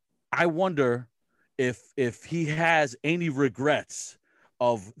I wonder if he has any regrets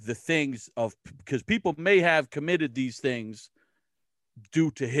of the things because people may have committed these things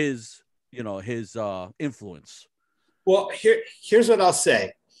due to his influence. Well, here's what I'll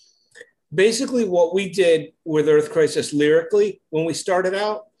say. Basically, what we did with Earth Crisis lyrically when we started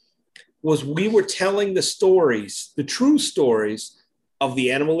out was we were telling the stories, the true stories of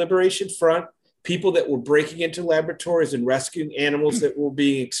the Animal Liberation Front, people that were breaking into laboratories and rescuing animals that were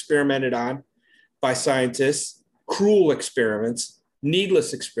being experimented on by scientists, cruel experiments,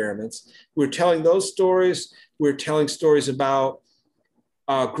 needless experiments. We were telling those stories. We were telling stories about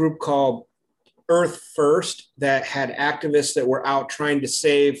a group called Earth First that had activists that were out trying to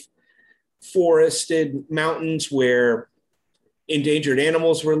save forested mountains where endangered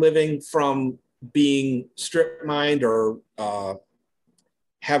animals were living from being strip mined or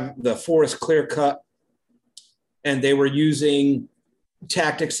have the forest clear cut. And they were using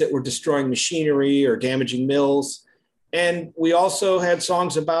tactics that were destroying machinery or damaging mills. And we also had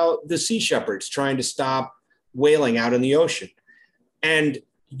songs about the sea shepherds trying to stop whaling out in the ocean. And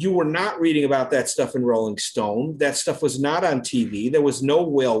you were not reading about that stuff in Rolling Stone. That stuff was not on TV. There was no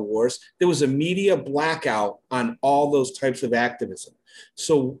whale wars. There was a media blackout on all those types of activism.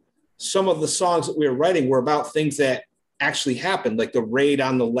 So some of the songs that we were writing were about things that actually happened, like the raid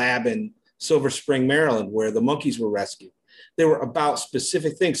on the lab in Silver Spring, Maryland, where the monkeys were rescued. They were about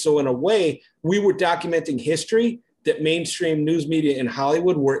specific things. So in a way, we were documenting history that mainstream news media in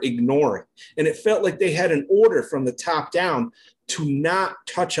Hollywood were ignoring. And it felt like they had an order from the top down to not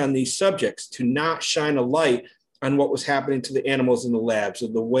touch on these subjects, to not shine a light on what was happening to the animals in the labs or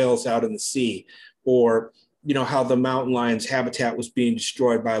the whales out in the sea, or how the mountain lion's habitat was being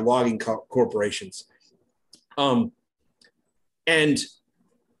destroyed by logging corporations. And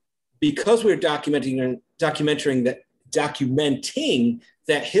because we were documenting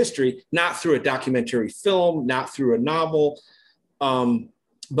that history, not through a documentary film, not through a novel,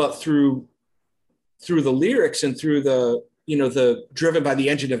 but through the lyrics and through the driven by the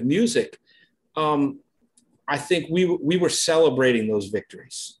engine of music, I think we were celebrating those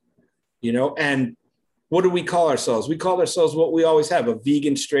victories, and what do we call ourselves? We called ourselves what we always have, a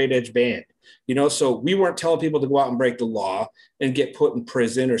vegan straight edge band, so we weren't telling people to go out and break the law and get put in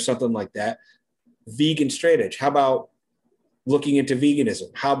prison or something like that. Vegan straight edge. How about looking into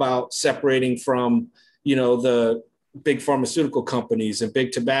veganism? How about separating from, the big pharmaceutical companies and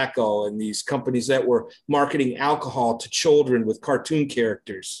big tobacco and these companies that were marketing alcohol to children with cartoon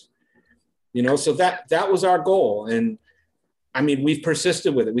characters? So that was our goal. And I mean, we've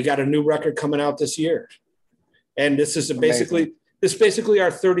persisted with it. We got a new record coming out this year. And this is basically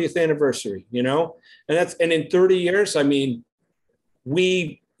our 30th anniversary, and in 30 years, I mean,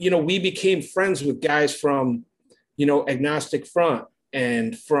 we became friends with guys from, Agnostic Front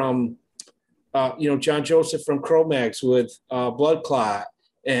and from, John Joseph from Cro-Mags with Blood Clot.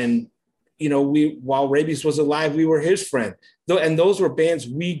 And, while Rabies was alive, we were his friend. And those were bands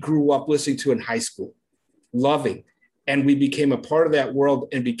we grew up listening to in high school, loving. And we became a part of that world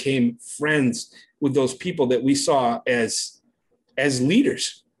and became friends with those people that we saw as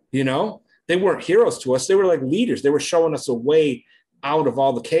leaders. They weren't heroes to us. They were like leaders. They were showing us a way out of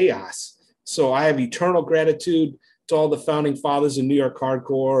all the chaos. So I have eternal gratitude to all the founding fathers in New York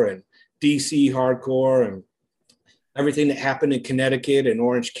hardcore and DC hardcore and everything that happened in Connecticut and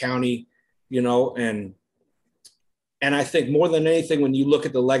Orange County, and I think more than anything, when you look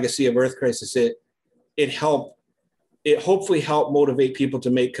at the legacy of Earth Crisis, it hopefully helped motivate people to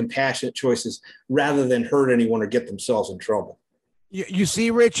make compassionate choices rather than hurt anyone or get themselves in trouble. You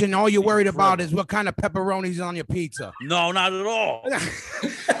see, Rich, and all you're worried about is what kind of pepperonis on your pizza. No, not at all.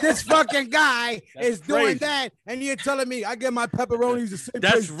 This fucking guy is doing that, and you're telling me I get my pepperonis the same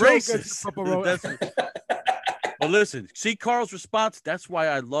That's place racist. Well, listen, see Carl's response? That's why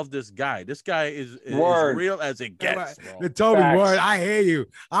I love this guy. This guy is real as it gets. They told me, word, I hear you.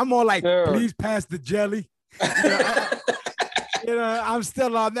 I'm more like, please pass the jelly. I'm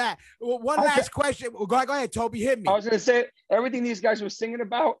still on that. One last question. Go ahead, Toby, hit me. I was going to say, everything these guys were singing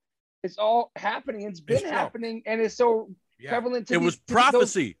about, it's all happening. It's been happening, and it's so prevalent. It was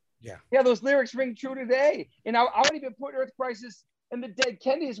prophecy. Yeah, those lyrics ring true today. And I wouldn't even put Earth Crisis and the Dead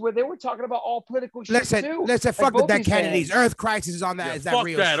Kennedys, where they were talking about all political shit too. Listen, fuck the Dead Kennedys. Earth Crisis is on that. Is that fuck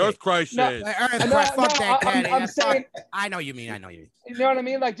real that, shit? Earth Crisis. Fuck that Kennedy. I'm saying, I know you mean. You know what I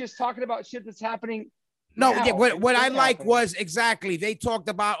mean? Like just talking about shit that's happening. No, now. yeah, what I like was exactly they talked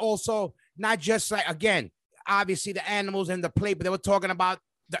about also not just like, again, obviously the animals and the plate, but they were talking about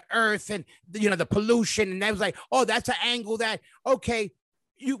the earth and the pollution, and they was like, oh, that's an angle that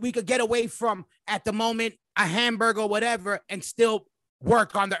we could get away from at the moment a hamburger or whatever and still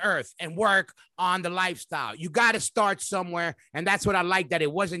work on the earth and work on the lifestyle. You got to start somewhere, and that's what I like, that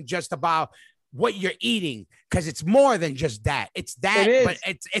it wasn't just about what you're eating, because it's more than just that. It's that, but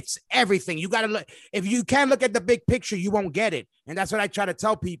it's everything. You got to look. If you can't look at the big picture, you won't get it. And that's what I try to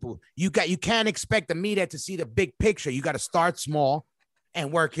tell people. You can't expect the media to see the big picture. You got to start small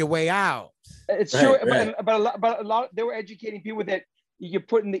and work your way out. It's true, but a lot they were educating people that you're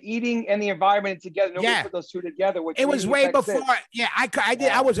putting the eating and the environment together. Nobody put those two together. It was way before. Yeah, I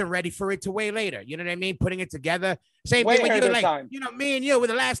did. I wasn't ready for it till way later. You know what I mean? Putting it together. Same thing with you. Like, me and you,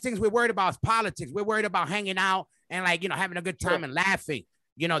 with the last things we're worried about is politics. We're worried about hanging out and having a good time and laughing.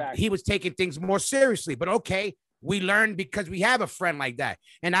 He was taking things more seriously, but okay. We learned because we have a friend like that.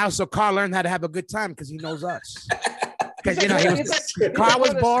 And also Carl learned how to have a good time because he knows us. Because Carl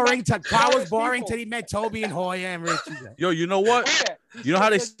was boring till he met Toby and Hoya and Richie. Yo, you know what? You know how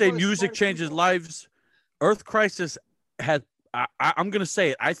they say music changes lives? Earth Crisis had, I'm gonna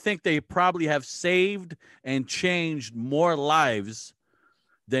say it, I think they probably have saved and changed more lives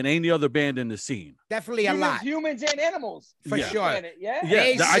than any other band in the scene. Definitely a lot. Humans and animals. For sure. Yeah.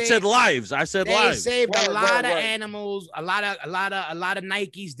 I said lives. I said lives. They saved a lot of animals, a lot of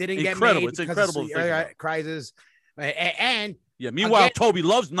Nikes didn't get made. It's incredible. Earth Crisis. And meanwhile, Toby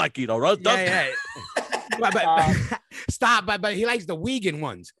loves Nike though. But he likes the vegan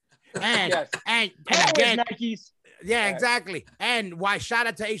ones. And again, Nikes. Yeah, exactly. And why shout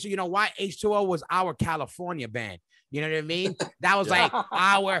out to H2O, why H2O was our California band. You know what I mean? That was like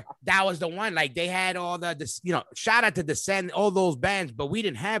that was the one. Like they had all shout out to Descend, all those bands, but we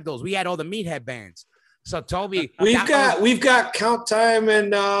didn't have those. We had all the Meathead bands. So Toby, we've got Count Time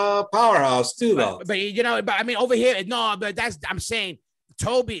and Powerhouse too, though. But I mean over here, but I'm saying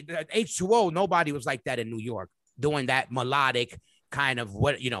Toby, H2O, nobody was like that in New York doing that melodic kind of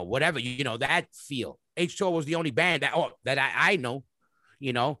whatever that feel. H2O was the only band that I know.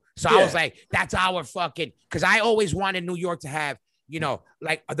 So I was like, that's our fucking, because I always wanted New York to have,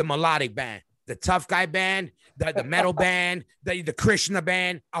 like the melodic band, the tough guy band, the metal band, the Krishna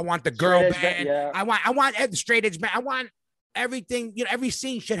band. I want the girl band. I want the straight edge band. I want everything. Every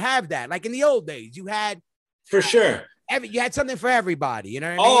scene should have that. Like in the old days, you had for sure. You had something for everybody. You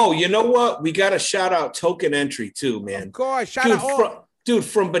know what I mean? Oh, you know what? We got to shout out Token Entry too, man. Of course, shout out. Dude,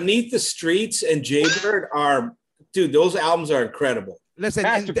 From Beneath the Streets and Jaybird those albums are incredible. Listen,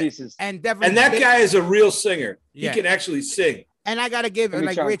 masterpieces. And definitely, and that guy is a real singer. He can actually sing. And I gotta give it,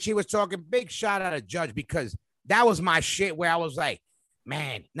 like Richie was talking, big shout out to Judge, because that was my shit where I was like,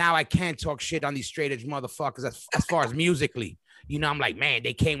 man, now I can't talk shit on these straight edge motherfuckers as far as musically. I'm like, man,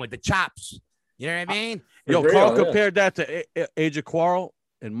 they came with the chops. You know what I mean? Yo, Carl compared that to Age of Quarrel.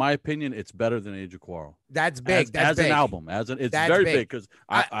 In my opinion, it's better than Age of Quarrel. That's big. As an album. It's very big because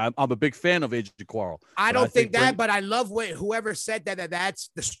I'm a big fan of Age of Quarrel. I don't think that, but I love whoever said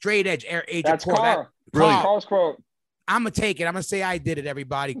that's the straight edge Age of Quarrel. That's Carl's quote. I'm going to take it. I'm going to say I did it,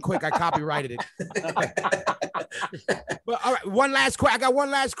 everybody. Quick, I copyrighted it. But all right, I got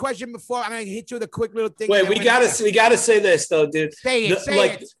one last question before I'm going to hit you with a quick little thing. Wait, we got to say this, though, dude. Say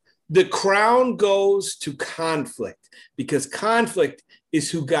it. The crown goes to Conflict, because Conflict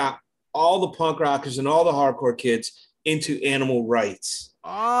is who got all the punk rockers and all the hardcore kids into animal rights.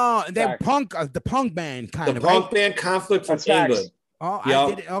 Oh, and then the punk band kind of. The punk band Conflict from England. Oh, I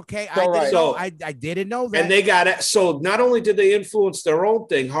did it. Okay, I didn't know that. And they got it. So not only did they influence their own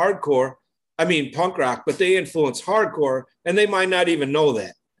thing, punk rock, but they influenced hardcore, and they might not even know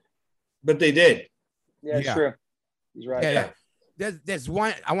that, but they did. Yeah, it's true. He's right. Yeah. There's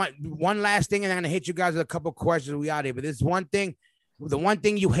one. I want one last thing, and I'm gonna hit you guys with a couple questions. We out here, but there's one thing. The one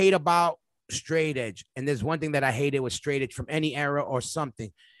thing you hate about straight edge, and there's one thing that I hated with straight edge from any era or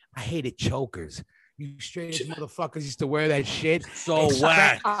something. I hated chokers. You straight edge motherfuckers used to wear that shit. So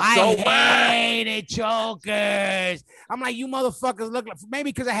whack. I hated chokers. I'm like, you motherfuckers look like,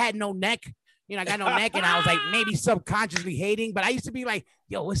 maybe because I had no neck. You know, I got no neck, and I was like maybe subconsciously hating, but I used to be like,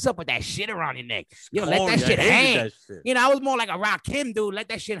 yo, what's up with that shit around your neck? Yo, let that shit hang. That shit. You know, I was more like a Rakim dude. Let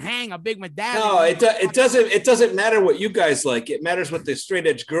that shit hang, a big medallion. No, it doesn't matter what you guys like. It matters what the straight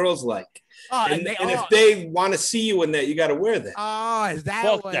edge girls like. And if they want to see you in that, you got to wear that. Oh, is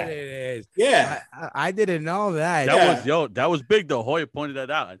that what it is? Yeah, I didn't know that. That was big though. Hoya pointed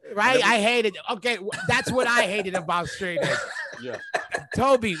that out. Right, I hated. Okay, that's what I hated about straight edge. Yeah,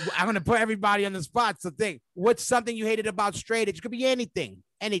 Toby, I'm gonna put everybody on the spot. So think, what's something you hated about straight edge? It could be anything,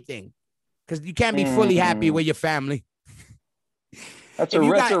 because you can't be fully happy with your family. That's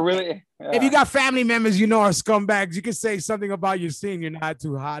really. Yeah. If you got family members you know are scumbags, you can say something about your scene you're not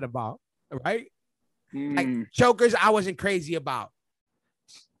too hot about, right? Like chokers, I wasn't crazy about.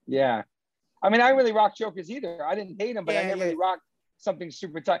 Yeah, I mean, I really rocked chokers either. I didn't hate them, but I never really rocked something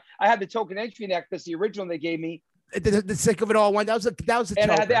super tight. I had the token entry necklace, the original they gave me. The sick of it all one. That was a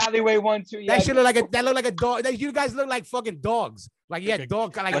and I had the alleyway one too. Yeah, that should look like a dog. You guys look like fucking dogs. Like you had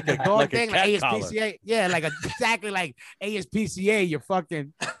dog like a dog thing, like ASPCA. Collar. Yeah, exactly like ASPCA. You're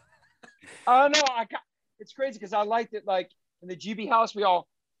fucking. Oh no, it's crazy because I liked it. Like in the GB house, we all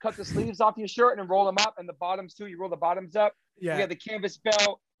cut the sleeves off your shirt and then roll them up, and the bottoms too. You roll the bottoms up. Yeah. We had the canvas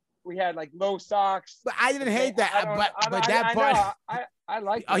belt. We had like low socks. But I didn't hate that. But that part, I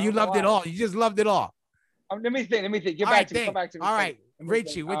liked it. Oh, you loved it all. You just loved it all. Let me think. Get back to me. Come back to me. All right,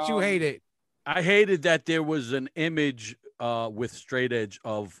 Richie, what you hated? I hated that there was an image with straight edge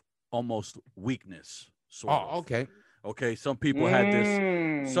of almost weakness. Okay. Okay. Some people had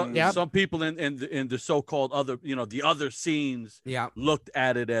this. Some people in the so-called other, the other scenes, looked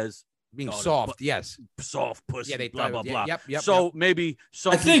at it as being soft. Soft pussy. Yeah, they blah blah blah. Yep. So maybe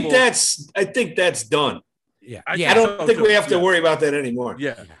some. I think that's done. Yeah, I don't think we have to worry about that anymore.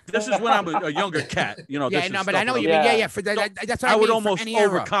 Yeah, this is when I'm a younger cat. But I know what you mean. Yeah. For that's what I would mean, almost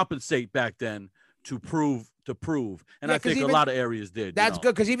overcompensate back then to prove, and I think a lot of areas did. That's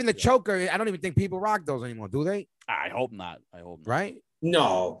good because even the choker, I don't even think people rock those anymore, do they? I hope not. Right?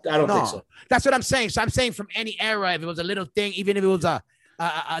 No, I don't think so. That's what I'm saying. So I'm saying from any era, if it was a little thing, even if it was a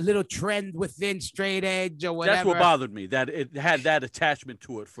little trend within straight edge or whatever. That's what bothered me. That it had that attachment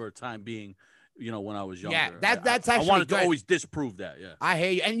to it for a time being. When I was younger. Yeah, that's actually I wanted good. to always disprove that. Yeah, I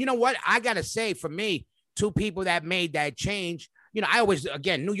hear you. And you know what? I gotta say, for me, two people that made that change. I always,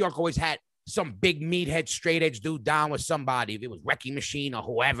 again, New York always had some big meathead straight edge dude down with somebody. If it was Wrecking Machine or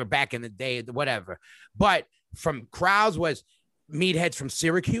whoever back in the day, whatever. But from crowds was meatheads from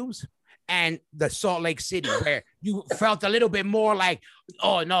Syracuse and the Salt Lake City, where you felt a little bit more like,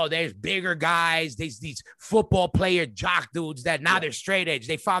 oh no, there's bigger guys. There's these football player jock dudes that now they're straight edge.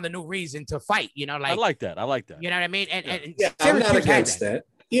 They found a new reason to fight. I like that. You know what I mean? And I'm not against that.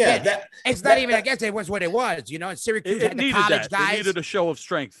 Yeah, it's not even against it. It was what it was. And Syracuse had the college guys. It needed a show of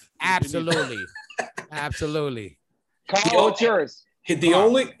strength. Absolutely, absolutely. Carl, what's yours?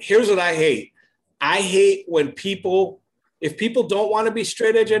 Here's what I hate. I hate when if people don't want to be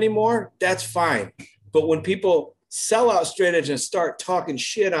straight edge anymore, that's fine. But when people sell out straight edge and start talking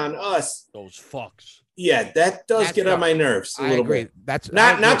shit on us, those fucks. Yeah, that does get on my nerves a little bit. That's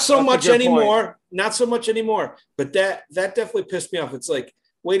not so much anymore. Not so much anymore. But that definitely pissed me off. It's like,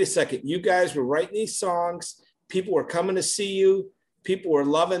 wait a second, you guys were writing these songs. People were coming to see you. People were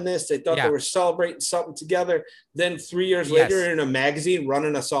loving this. They thought they were celebrating something together. Then 3 years later, you're in a magazine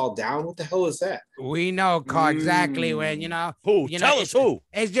running us all down. What the hell is that? We know, Carl, exactly when, Who? Tell us who.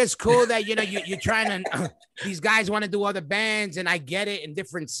 It's just cool that, you're trying to, these guys want to do other bands, and I get it in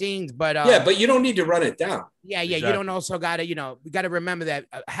different scenes, but. But you don't need to run it down. Yeah. Exactly. You don't also got to, we got to remember that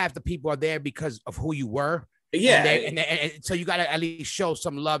half the people are there because of who you were. Yeah. And so you got to at least show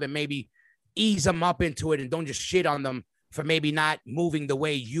some love and maybe ease them up into it and don't just shit on them for maybe not moving the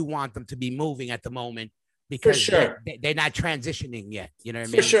way you want them to be moving at the moment, because they're not transitioning yet. You know what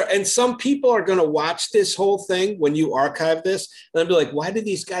I mean? For sure. And some people are going to watch this whole thing when you archive this and they'll be like, why do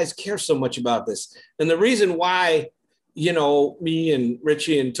these guys care so much about this? And the reason why, me and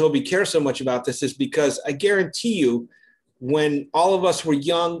Richie and Toby care so much about this is because I guarantee you, when all of us were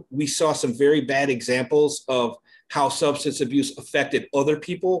young, we saw some very bad examples of how substance abuse affected other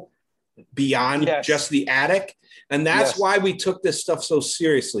people beyond just the addict. And that's why we took this stuff so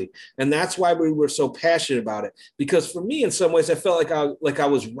seriously. And that's why we were so passionate about it. Because for me, in some ways, I felt like I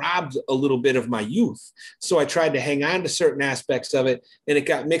was robbed a little bit of my youth. So I tried to hang on to certain aspects of it, and it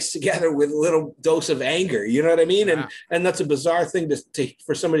got mixed together with a little dose of anger. You know what I mean? Yeah. And that's a bizarre thing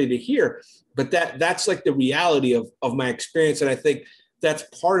for somebody to hear. But that's like the reality of my experience. And I think that's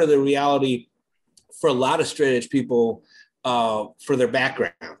part of the reality for a lot of straight edge people, for their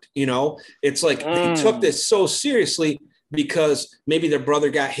background. It's like they took this so seriously because maybe their brother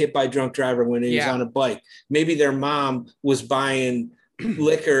got hit by a drunk driver when he was on a bike. Maybe their mom was buying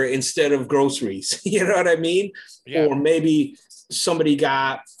liquor instead of groceries. You know what I mean? Yeah. Or maybe somebody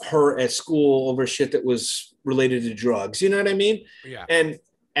got hurt at school over shit that was related to drugs. You know what I mean? Yeah.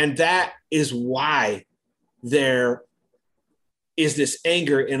 And that is why there is this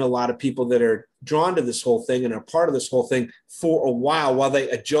anger in a lot of people that are drawn to this whole thing and are part of this whole thing for a while they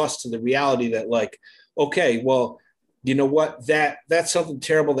adjust to the reality that, like, okay, well, you know what, that's something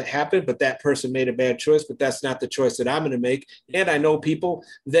terrible that happened, but that person made a bad choice, but that's not the choice that I'm going to make. And I know people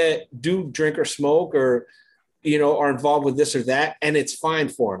that do drink or smoke or, you know, are involved with this or that, and it's fine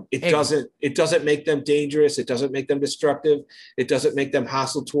for them. It doesn't make them dangerous. It doesn't make them destructive. It doesn't make them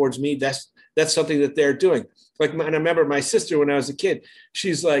hostile towards me. That's something that they're doing. Like, and I remember my sister when I was a kid,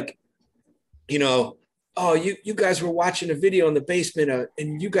 she's like, you know, oh, you guys were watching a video in the basement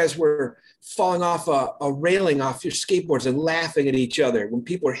and you guys were falling off a railing off your skateboards and laughing at each other when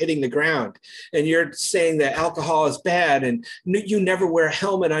people are hitting the ground. And you're saying that alcohol is bad and you never wear a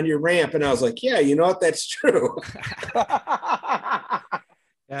helmet on your ramp. And I was like, yeah, you know what? That's true. And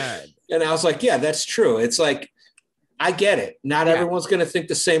I was like, yeah, that's true. It's like, I get it. Not everyone's going to think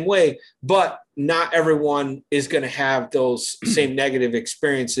the same way, but not everyone is going to have those same negative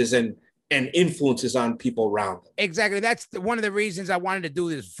experiences and influences on people around them. Exactly. That's one of the reasons I wanted to do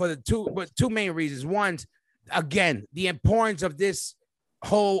this, for the two main reasons. One, again, the importance of this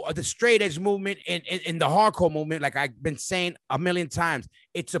whole the straight edge movement in the hardcore movement. Like I've been saying a million times,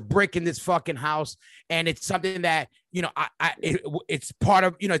 it's a brick in this fucking house, and it's something that, you know, it's part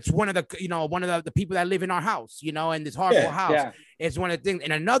of, you know, it's one of the people that live in our house, you know, and this hardcore house. Yeah. It's one of the things.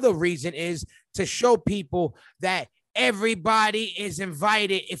 And another reason is to show people that everybody is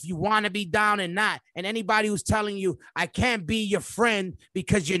invited if you want to be down and not. And anybody who's telling you I can't be your friend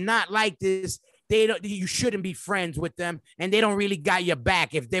because you're not like this, you shouldn't be friends with them, and they don't really got your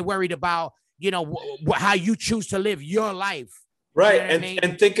back if they're worried about, you know, how you choose to live your life. Right. You know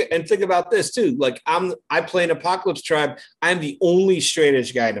and think about this too. Like I play in Apocalypse Tribe. I'm the only straight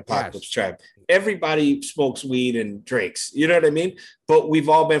edge guy in Apocalypse Tribe. Everybody smokes weed and drinks, you know what I mean? But we've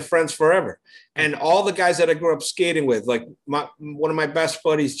all been friends forever. And all the guys that I grew up skating with, like one of my best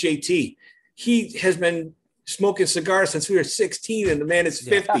buddies, JT, he has been smoking cigars since we were 16, and the man is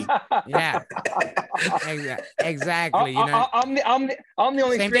 50. Yeah, exactly. You know, I'm the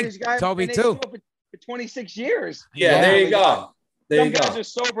only straight guy. Toby too. For 26 years. Yeah, there you go. Some guys are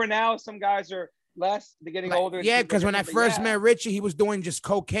sober now. Some guys are less. They're getting older. Yeah, because when I first met Richie, he was doing just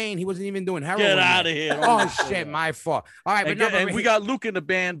cocaine. He wasn't even doing heroin. Get out of here. Oh, shit, my fault. All right, but we got Luke in the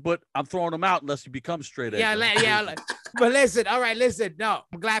band, but I'm throwing him out unless he becomes straight edge. Yeah. But listen, all right, listen. No,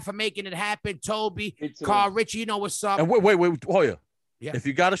 I'm glad for making it happen. Toby, Carl, Richie, you know what's up. And wait, Hoya. Yeah. If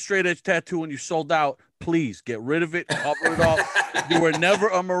you got a straight edge tattoo and you sold out, please get rid of it, cover it up. You were never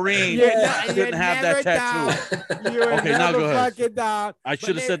a Marine. You couldn't have that tattoo. Okay, now go ahead. I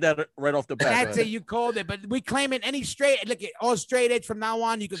should have said that right off the bat. That's it. You called it. But we claim it any straight. Look, all straight edge from now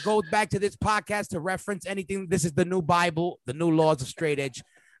on. You could go back to this podcast to reference anything. This is the new Bible, the new laws of straight edge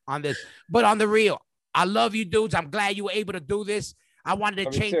on this. But on the real, I love you dudes. I'm glad you were able to do this. I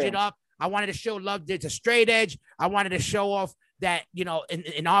wanted to change it up. I wanted to show love to straight edge. I wanted to show off that, you know,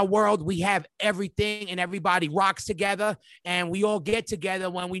 in our world, we have everything and everybody rocks together, and we all get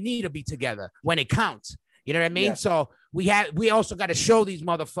together when we need to be together, when it counts. You know what I mean? Yeah. So we also got to show these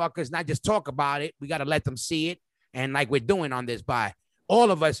motherfuckers, not just talk about it. We got to let them see it. And like we're doing on this, by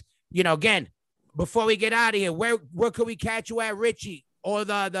all of us, you know, again, before we get out of here, where could we catch you at, Richie? Or your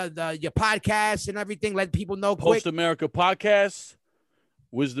podcast and everything? Let people know quick. Post America Podcast,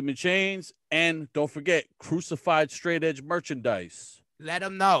 Wisdom in Chains, and don't forget Crucified Straight Edge merchandise. Let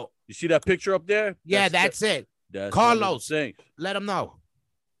them know. You see that picture up there? Yeah, that's it. That's Carlos, let them know.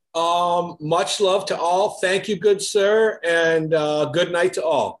 Much love to all. Thank you, good sir, and good night to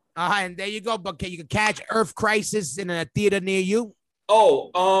all. And there you go. But you can catch Earth Crisis in a theater near you.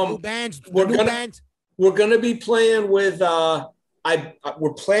 New bands. We're gonna be playing with.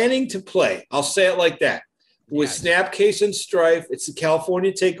 We're planning to play. I'll say it like that. With Snapcase and Strife. It's the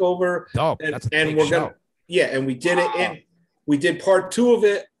California takeover. And we're show. And we did it in. We did part 2 of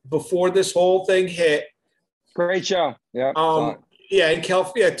it before this whole thing hit. Great show. Yeah. In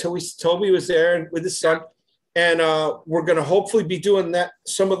California, Toby was there with his son, and we're going to hopefully be doing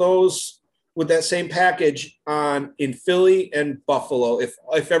some of those with that same package in Philly and Buffalo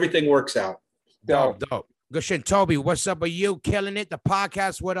if everything works out. Dope. Good shit, Toby. What's up with you? Killing it. The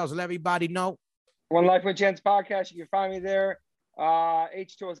podcast. What else? Let everybody know. One Life with Chance podcast. You can find me there.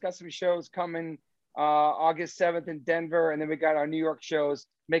 H2O's got some shows coming August 7th in Denver, and then we got our New York shows,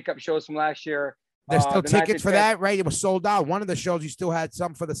 makeup shows from last year. There's still the tickets 9th for and 10th. that, right? It was sold out. One of the shows you still had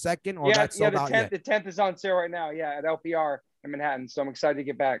some for the second, or that's sold out yet? The 10th is on sale right now. Yeah, at LPR in Manhattan. So I'm excited to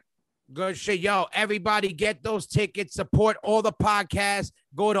get back. Good shit. Yo, everybody get those tickets. Support all the podcasts.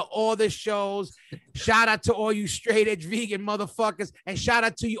 Go to all the shows. Shout out to all you straight edge vegan motherfuckers. And shout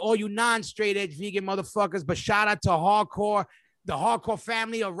out to all you non-straight edge vegan motherfuckers. But shout out to hardcore, the hardcore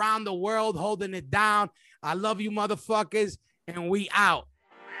family around the world holding it down. I love you motherfuckers. And we out.